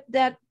stuff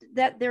that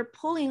they're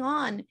pulling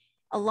on,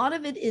 a lot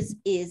of it is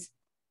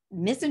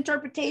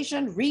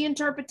misinterpretation,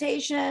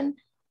 reinterpretation,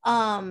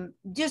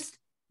 just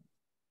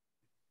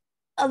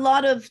a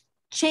lot of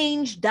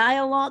change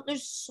dialogue.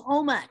 There's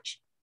so much.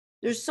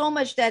 There's so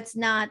much that's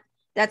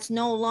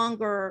no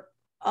longer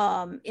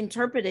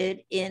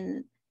interpreted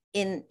in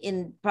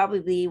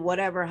probably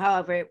whatever,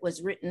 however it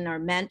was written or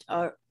meant,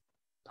 or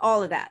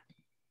all of that.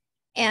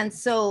 And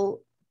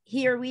so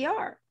here we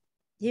are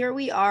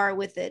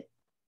with it.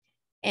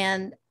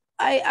 And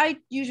I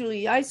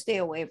usually stay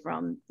away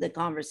from the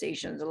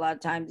conversations a lot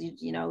of times,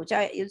 which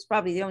it's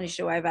probably the only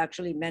show I've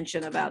actually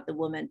mentioned about the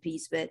woman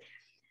piece, but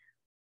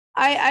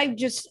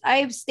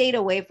I've stayed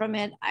away from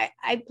it. I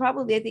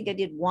think I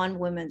did one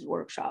women's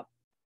workshop.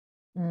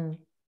 And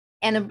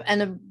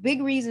a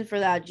big reason for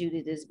that,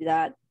 Judith, is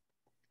that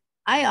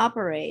I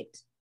operate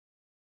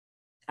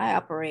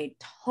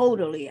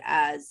totally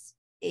as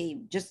a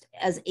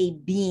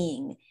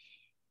being,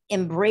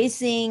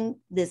 embracing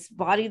this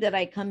body that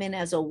I come in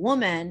as a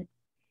woman.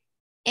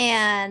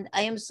 And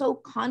I am so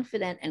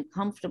confident and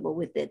comfortable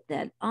with it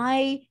that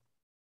I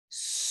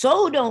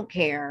so don't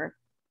care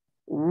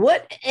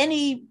what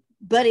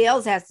anybody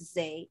else has to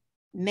say,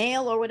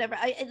 male or whatever.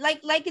 I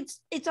like it's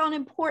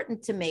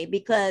unimportant to me,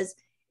 because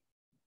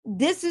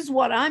this is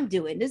what I'm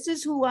doing. This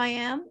is who I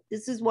am.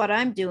 This is what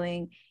I'm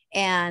doing.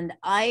 And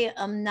I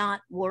am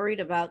not worried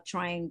about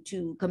trying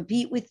to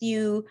compete with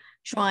you,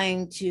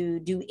 trying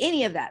to do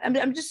any of that.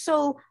 I'm just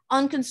so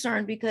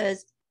unconcerned,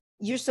 because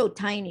you're so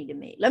tiny to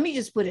me. Let me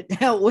just put it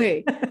that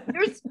way.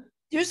 It's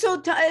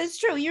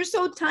true. You're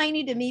so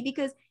tiny to me,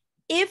 because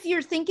if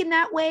you're thinking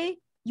that way,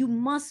 you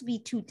must be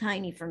too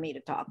tiny for me to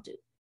talk to.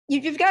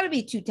 You've got to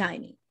be too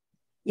tiny.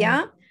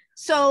 Yeah. Mm-hmm.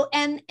 So,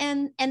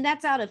 and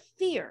that's out of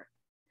fear.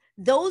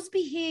 Those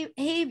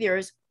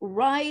behaviors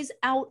rise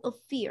out of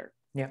fear.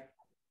 Yeah.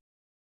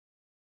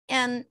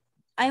 And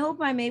I hope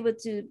I'm able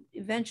to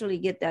eventually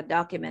get that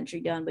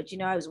documentary done. But,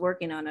 I was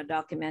working on a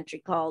documentary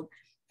called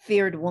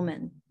Feared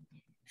Woman,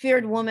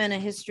 a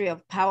history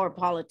of power,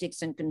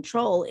 politics, and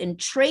control, in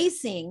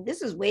tracing,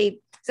 this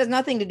has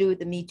nothing to do with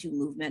the Me Too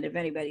movement, if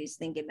anybody's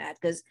thinking that,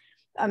 because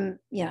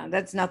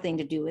that's nothing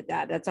to do with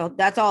that.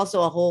 That's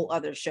also a whole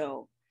other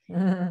show.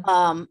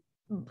 Mm-hmm.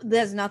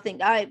 There's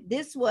nothing.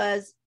 This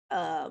was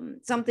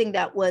something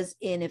that was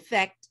in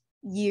effect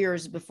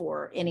years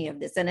before any of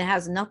this, and it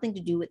has nothing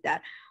to do with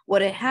that.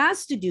 What it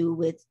has to do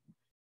with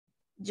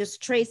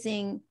just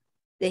tracing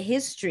the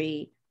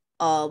history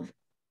of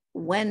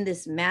when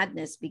this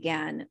madness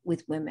began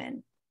with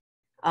women,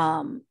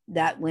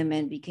 that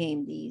women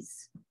became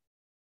these,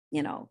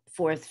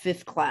 fourth,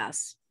 fifth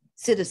class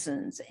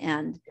citizens,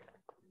 and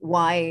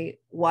why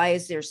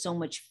is there so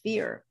much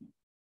fear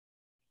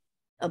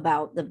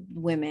about the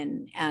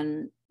women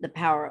and the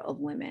power of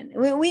women?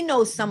 We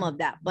know some of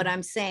that, but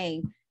I'm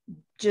saying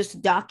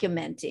just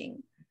documenting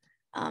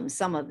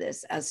some of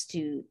this as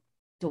to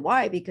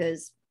why,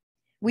 because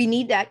we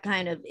need that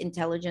kind of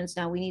intelligence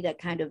now. We need that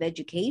kind of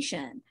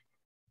education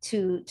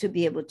to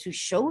be able to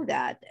show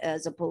that,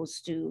 as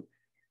opposed to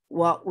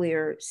what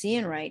we're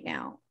seeing right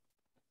now.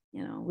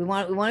 We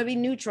want to be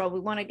neutral.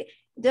 It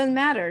doesn't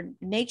matter.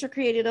 Nature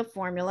created a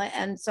formula,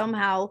 and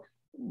somehow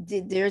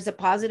there's a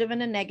positive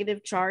and a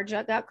negative charge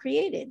that got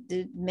created.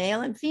 The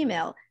male and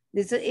female.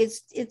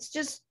 It's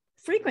just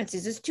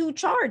frequencies. It's two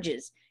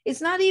charges.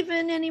 It's not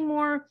even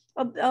anymore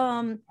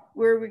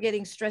where we're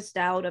getting stressed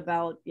out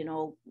about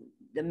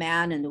the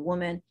man and the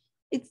woman.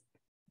 It's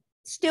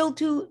still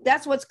two.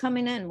 That's what's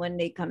coming in when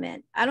they come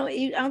in. I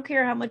don't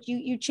care how much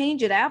you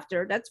change it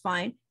after. That's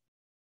fine.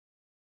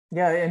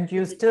 Yeah, and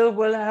you still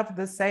will have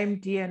the same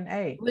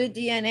DNA. The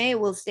DNA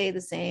will stay the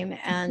same,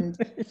 and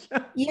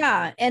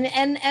yeah,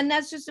 and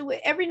that's just the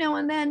way. Every now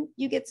and then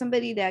you get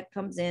somebody that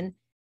comes in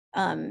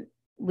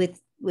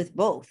with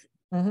both,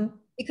 mm-hmm.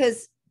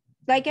 Because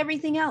like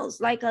everything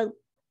else, like a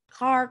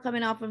car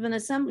coming off of an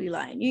assembly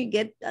line, you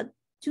get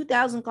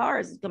 2,000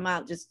 cars come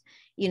out just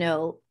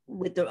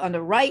with on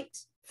the right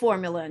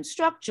formula and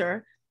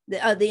structure, the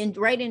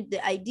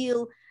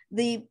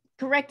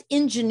correct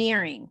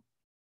engineering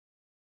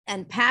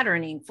and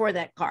patterning for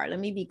that car. Let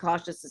me be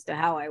cautious as to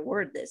how I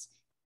word this.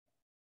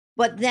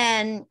 But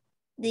then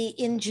the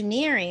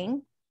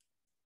engineering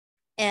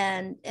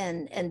and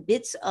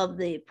bits of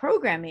the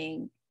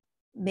programming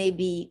may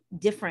be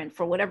different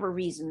for whatever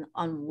reason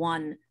on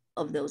one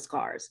of those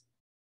cars.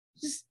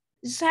 It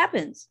just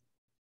happens.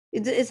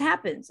 It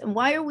happens. And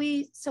why are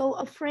we so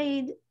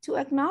afraid to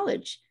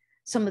acknowledge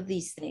some of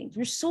these things?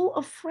 We're so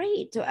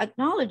afraid to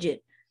acknowledge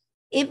it.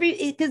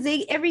 Because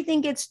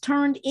everything gets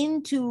turned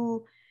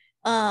into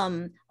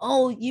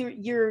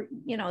you're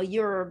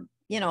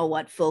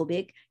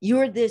phobic,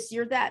 you're this,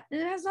 you're that.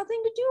 It has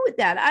nothing to do with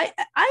that.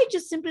 I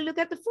just simply look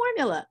at the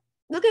formula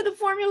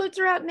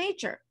throughout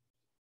nature.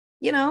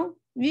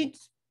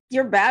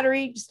 Your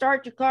battery,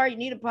 start your car, you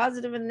need a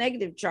positive and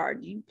negative charge.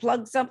 You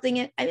plug something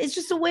in, it's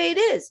just the way it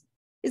is.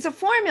 It's a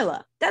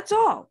formula. That's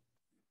all.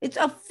 It's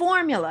a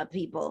formula,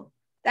 people.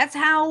 That's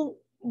how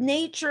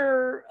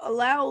nature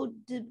allowed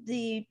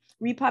the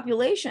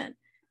repopulation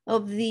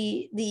of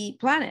the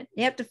planet.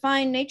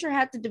 Nature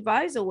had to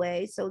devise a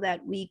way so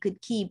that we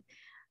could keep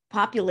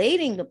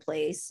populating the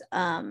place.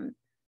 And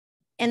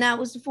that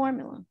was the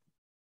formula.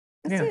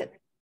 That's it.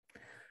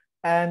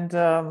 And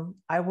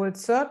I will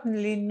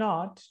certainly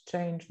not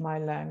change my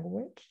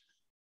language.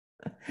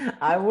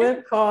 I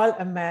will call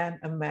a man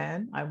a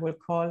man. I will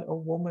call a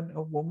woman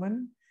a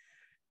woman.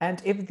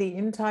 And if the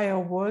entire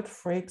world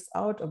freaks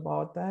out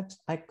about that,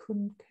 I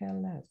couldn't care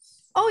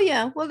less. Oh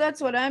yeah, well that's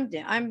what I'm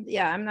doing.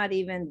 I'm not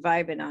even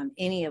vibing on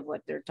any of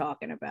what they're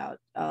talking about.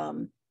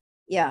 I'm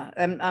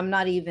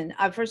not even.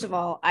 First of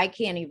all, I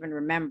can't even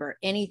remember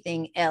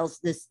anything else.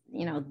 This,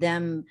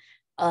 them,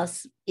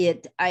 us,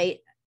 it. I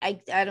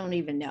don't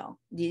even know.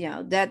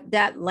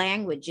 That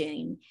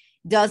languaging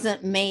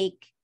doesn't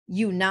make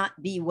you not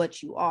be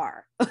what you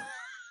are.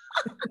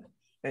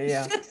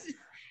 Yeah.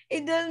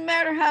 It doesn't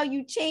matter how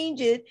you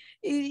change it,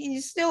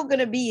 you're still going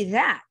to be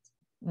that.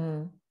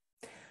 Mm.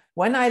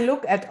 When I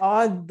look at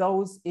all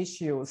those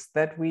issues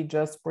that we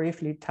just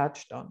briefly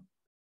touched on,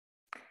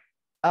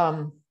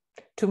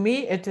 to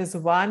me, it is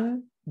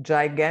one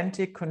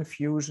gigantic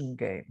confusion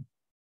game.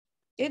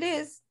 It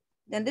is.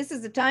 And this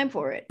is the time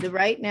for it.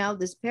 Right now,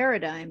 this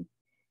paradigm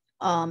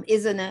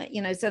isn't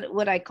it's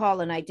what I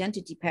call an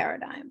identity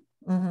paradigm.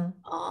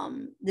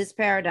 Mm-hmm. This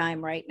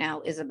paradigm right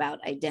now is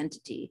about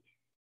identity,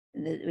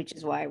 which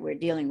is why we're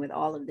dealing with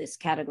all of this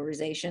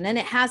categorization, and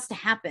it has to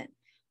happen.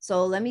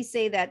 So let me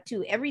say that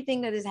too. Everything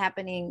that is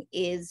happening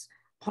is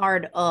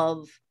part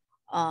of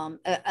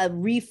a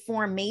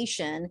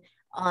reformation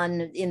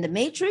in the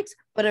matrix,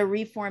 but a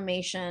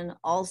reformation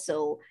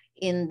also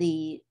in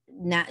the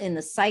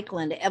cycle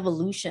and the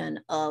evolution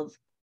of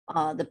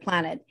the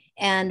planet.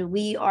 And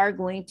we are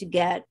going to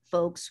get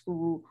folks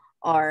who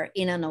are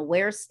in an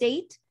aware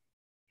state,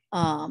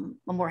 a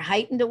more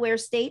heightened aware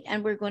state,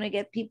 and we're going to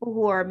get people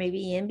who are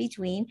maybe in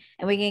between,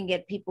 and we're going to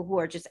get people who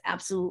are just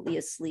absolutely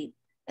asleep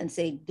and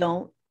say,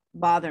 don't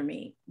bother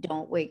me,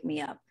 don't wake me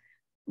up.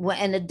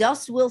 And the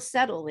dust will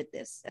settle with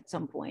this at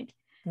some point.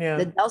 Yeah.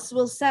 The dust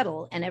will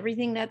settle, and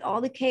all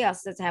the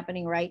chaos that's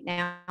happening right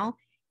now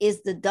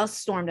is the dust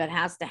storm that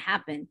has to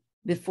happen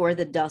before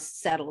the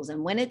dust settles.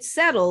 And when it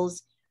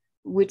settles,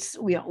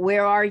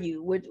 where are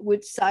you?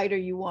 Which side are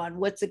you on?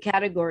 What's the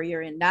category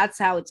you're in? That's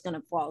how it's going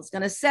to fall. It's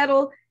going to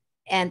settle,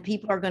 and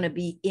people are going to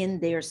be in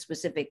their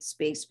specific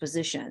space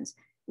positions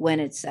when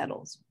it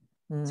settles.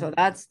 So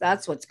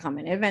that's what's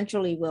coming.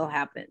 Eventually will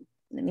happen.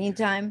 In the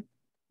meantime,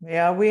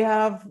 yeah, we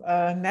have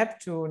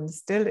Neptune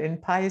still in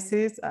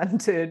Pisces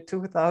until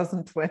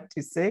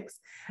 2026.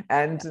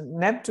 And yeah.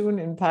 Neptune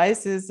in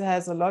Pisces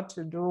has a lot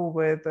to do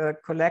with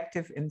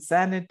collective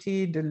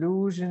insanity,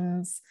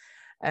 delusions,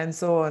 and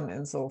so on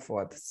and so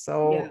forth.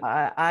 So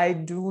yeah. I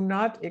do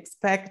not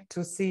expect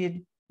to see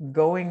it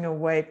going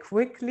away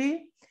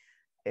quickly.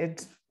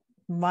 It's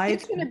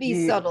going to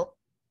be subtle.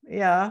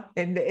 Yeah,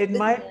 and it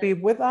might be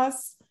with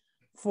us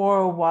for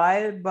a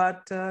while,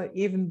 but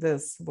even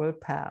this will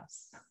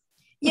pass.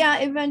 Yeah,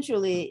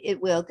 eventually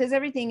it will, because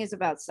everything is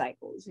about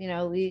cycles.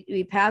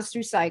 We pass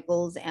through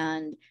cycles,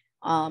 and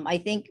I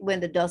think when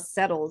the dust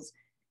settles,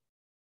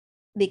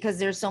 because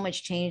there's so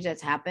much change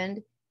that's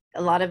happened,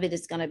 a lot of it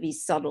is going to be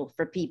subtle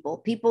for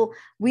people.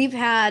 We've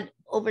had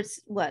over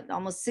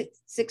almost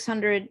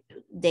 600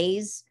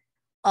 days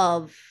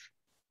of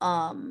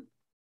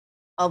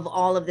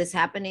all of this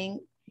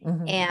happening.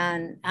 Mm-hmm.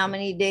 And how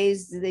many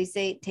days do they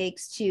say it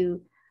takes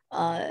to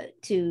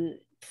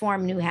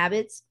form new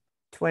habits?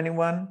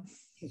 21.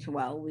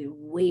 Well, we're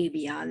way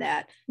beyond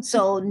that.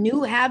 So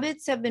new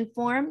habits have been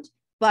formed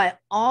by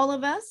all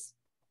of us.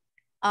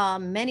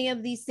 Many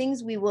of these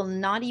things we will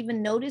not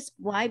even notice.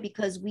 Why?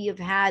 Because we have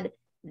had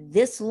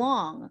this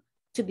long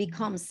to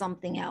become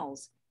something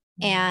else.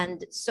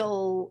 And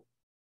so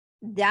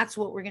that's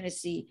what we're going to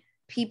see.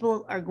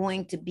 People are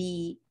going to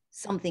be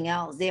something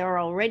else. They are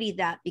already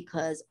that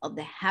because of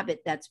the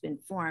habit that's been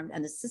formed,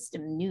 and the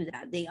system knew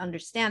that. They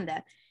understand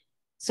that.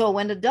 So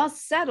when the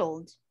dust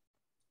settled,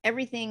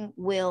 everything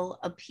will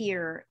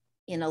appear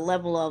in a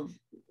level of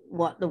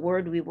what the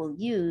word we will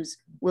use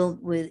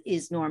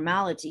is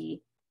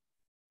normality,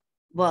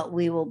 but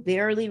we will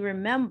barely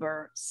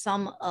remember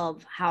some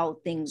of how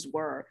things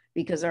were,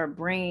 because our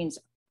brains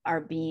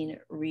are being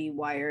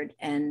rewired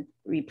and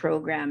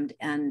reprogrammed,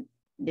 and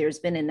there's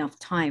been enough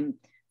time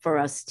for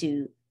us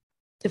to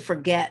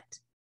forget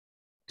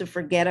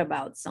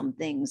about some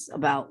things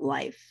about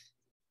life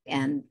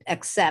and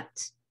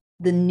accept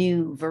the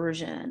new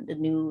version, the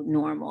new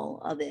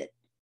normal of it.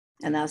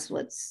 And that's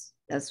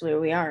where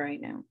we are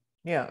right now.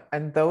 Yeah.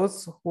 And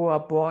those who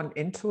are born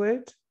into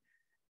it,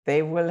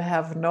 they will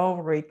have no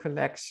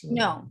recollection.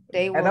 No,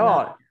 they will at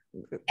all.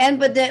 And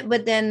but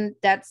then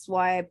that's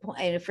why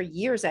for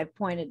years I've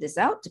pointed this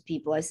out to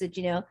people. I said,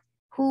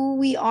 who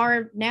we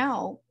are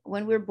now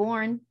when we're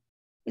born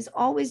is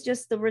always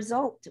just the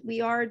result.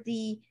 We are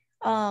the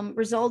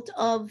result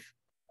of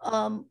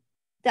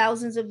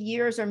thousands of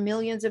years or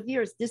millions of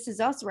years. This is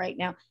us right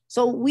now.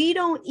 So we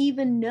don't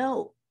even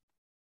know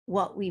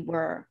what we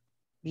were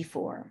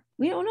before.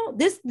 We don't know.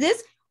 This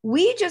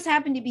we just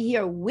happen to be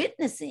here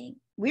witnessing.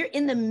 We're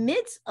in the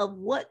midst of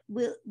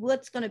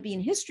what's going to be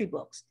in history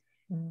books.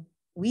 Mm-hmm.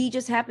 We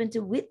just happen to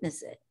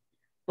witness it,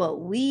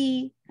 but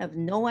we have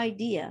no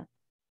idea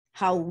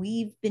how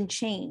we've been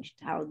changed,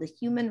 how the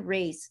human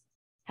race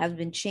has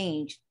been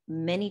changed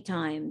many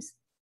times,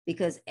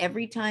 because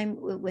every time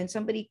when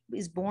somebody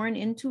is born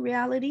into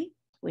reality,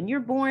 when you're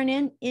born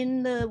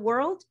in the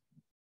world,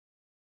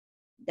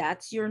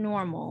 that's your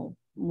normal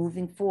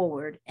moving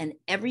forward, and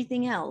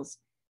everything else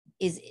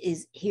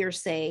is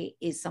hearsay,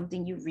 is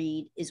something you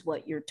read, is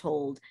what you're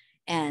told,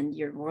 and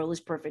your world is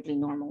perfectly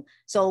normal.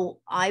 So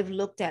I've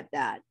looked at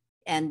that,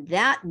 and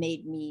that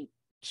made me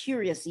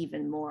curious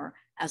even more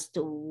as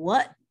to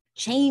what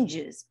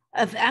changes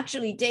have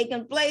actually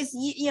taken place,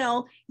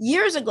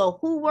 years ago.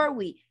 Who were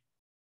we?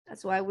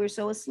 That's why we're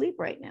so asleep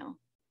right now.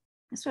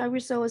 That's why we're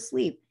so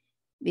asleep,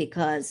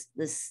 because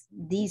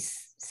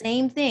these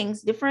same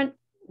things,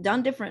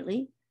 done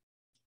differently,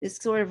 this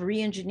sort of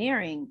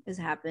re-engineering has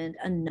happened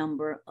a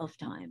number of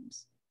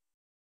times.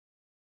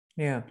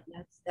 Yeah.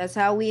 That's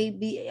how we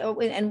be,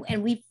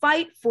 and we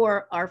fight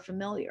for our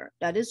familiar.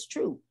 That is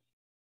true.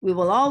 We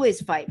will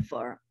always fight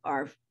for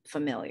our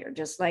familiar,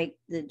 just like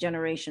the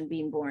generation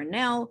being born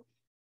now,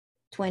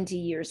 20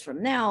 years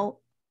from now,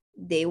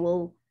 they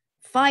will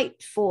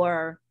fight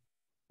for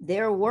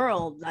their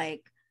world,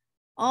 like,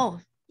 oh,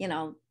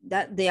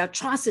 that the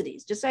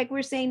atrocities, just like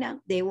we're saying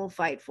now, they will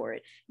fight for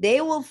it. They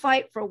will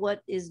fight for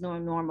what is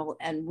normal.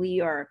 And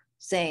we are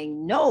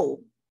saying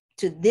no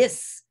to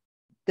this,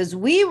 because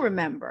we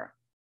remember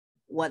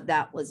what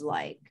that was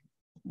like,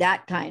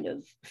 that kind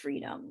of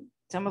freedom.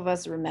 Some of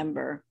us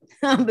remember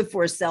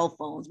before cell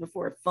phones,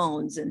 before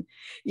phones, and,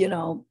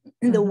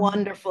 the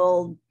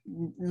wonderful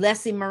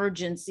less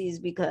emergencies,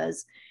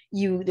 because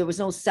there was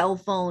no cell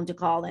phone to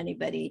call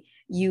anybody.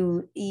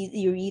 You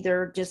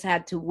either just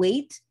had to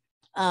wait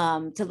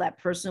till that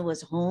person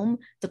was home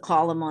to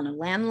call them on a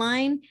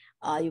landline.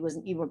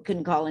 You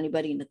couldn't call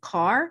anybody in the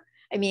car.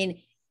 I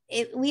mean,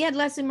 we had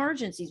less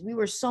emergencies. We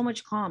were so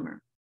much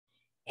calmer.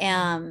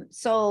 And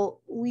so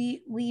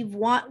we've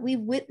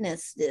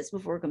witnessed this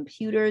before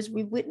computers.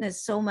 We've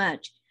witnessed so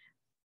much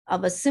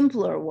of a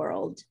simpler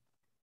world,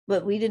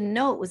 but we didn't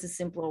know it was a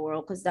simpler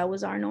world because that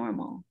was our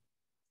normal.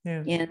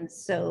 Yeah. And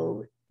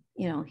so,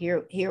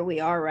 here we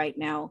are right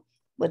now.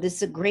 But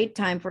it's a great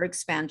time for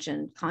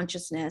expansion,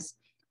 consciousness.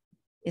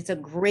 It's a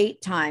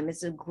great time.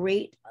 It's a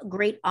great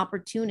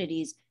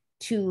opportunities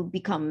to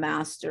become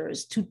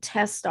masters, to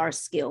test our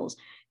skills,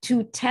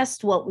 to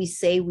test what we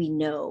say we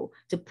know,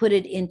 to put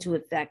it into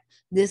effect.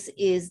 This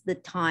is the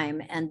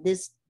time, and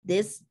this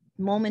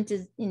moment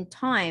in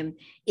time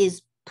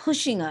is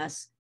pushing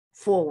us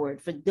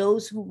forward for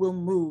those who will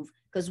move,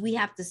 because we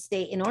have to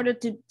stay, in order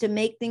to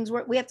make things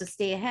work, we have to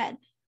stay ahead.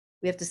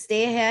 We have to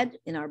stay ahead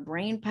in our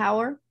brain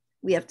power.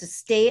 We have to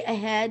stay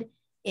ahead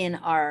in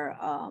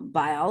our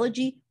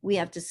biology. We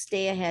have to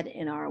stay ahead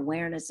in our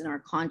awareness and our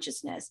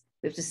consciousness.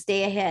 We have to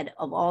stay ahead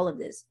of all of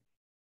this.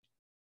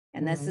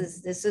 And this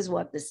is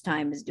what this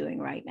time is doing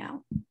right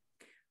now.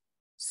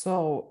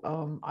 So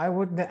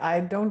I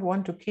don't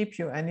want to keep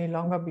you any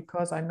longer,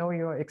 because I know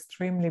you're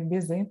extremely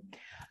busy.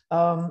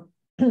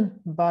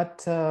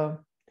 But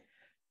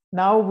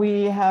now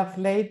we have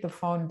laid the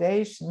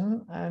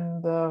foundation,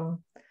 and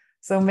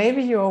so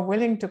maybe you're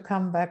willing to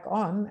come back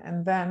on,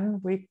 and then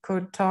we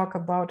could talk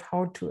about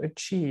how to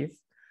achieve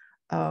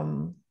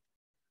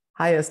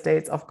higher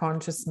states of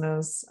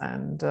consciousness,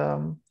 and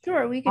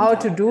sure, we can how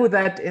to do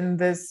that in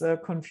this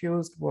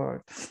confused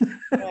world.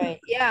 Right.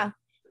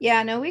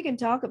 Yeah, no, we can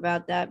talk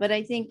about that. But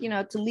I think,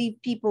 to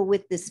leave people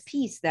with this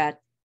piece that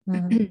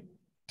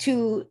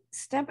to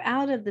step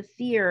out of the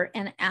fear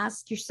and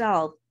ask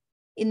yourself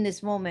in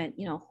this moment,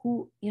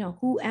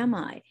 who am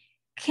I?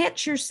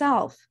 Catch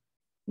yourself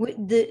with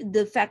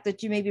the fact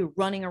that you may be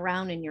running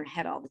around in your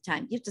head all the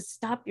time. You have to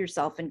stop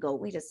yourself and go,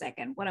 wait a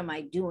second, what am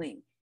I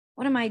doing?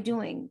 What am I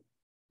doing?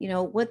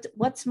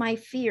 What's my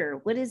fear?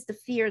 What is the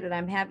fear that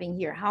I'm having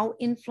here? How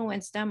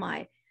influenced am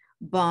I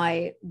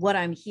by what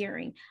I'm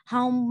hearing?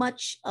 How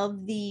much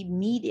of the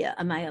media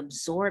am I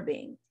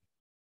absorbing?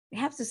 You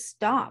have to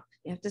stop.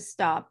 You have to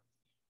stop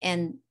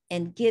and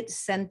get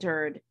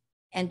centered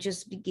and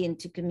just begin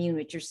to commune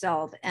with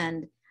yourself.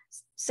 And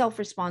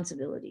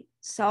self-responsibility.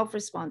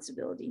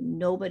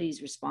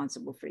 Nobody's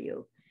responsible for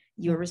you.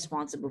 You're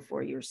responsible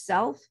for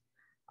yourself.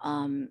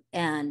 And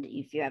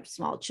if you have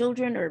small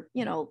children or,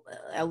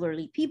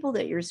 elderly people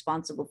that you're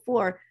responsible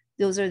for,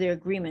 those are their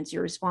agreements.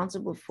 You're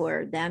responsible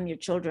for them, your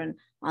children,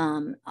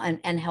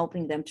 and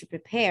helping them to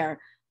prepare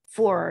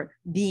for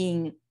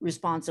being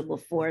responsible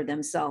for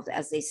themselves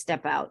as they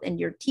step out. And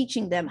you're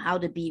teaching them how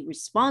to be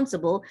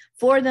responsible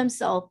for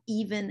themselves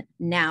even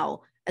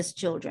now as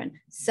children.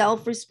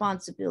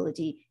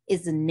 Self-responsibility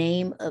is the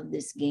name of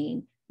this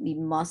game. We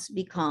must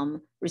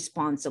become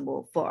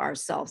responsible for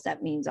ourselves.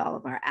 That means all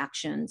of our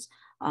actions,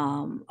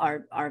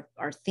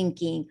 our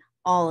thinking,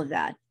 all of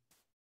that.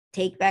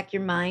 Take back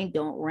your mind.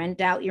 Don't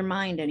rent out your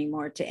mind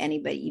anymore to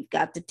anybody. You've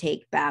got to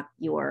take back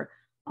your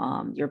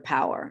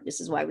power. This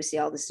is why we see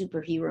all the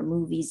superhero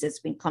movies that's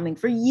been coming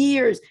for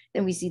years.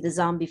 Then we see the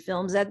zombie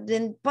films that have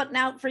been putting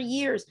out for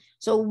years.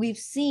 So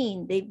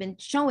they've been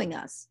showing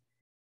us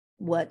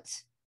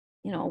what's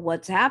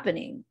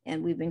happening,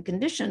 and we've been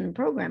conditioned and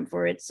programmed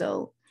for it.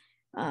 So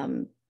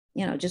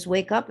you know, just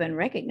wake up and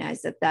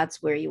recognize that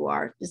that's where you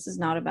are. This is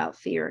not about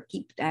fear.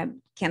 I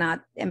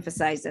cannot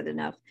emphasize that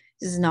enough.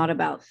 This is not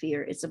about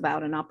fear. It's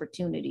about an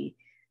opportunity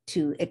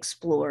to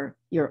explore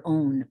your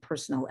own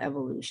personal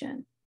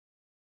evolution.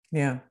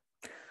 Yeah.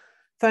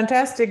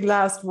 Fantastic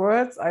last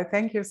words. I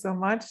thank you so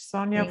much,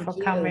 Sonia, for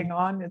coming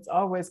on. It's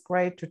always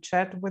great to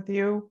chat with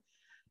you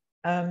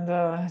and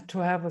to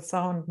have a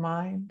sound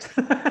mind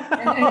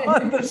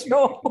on the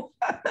show.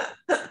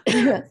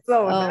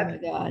 So oh my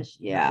gosh,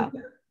 yeah.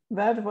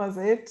 That was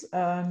it.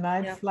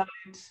 Night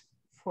flight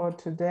for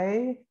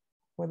today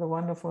with the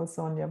wonderful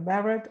Sonia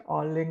Barrett.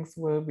 All links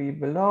will be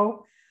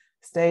below.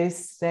 Stay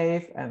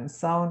safe and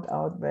sound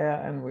out there,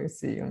 and we'll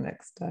see you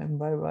next time.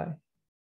 Bye-bye.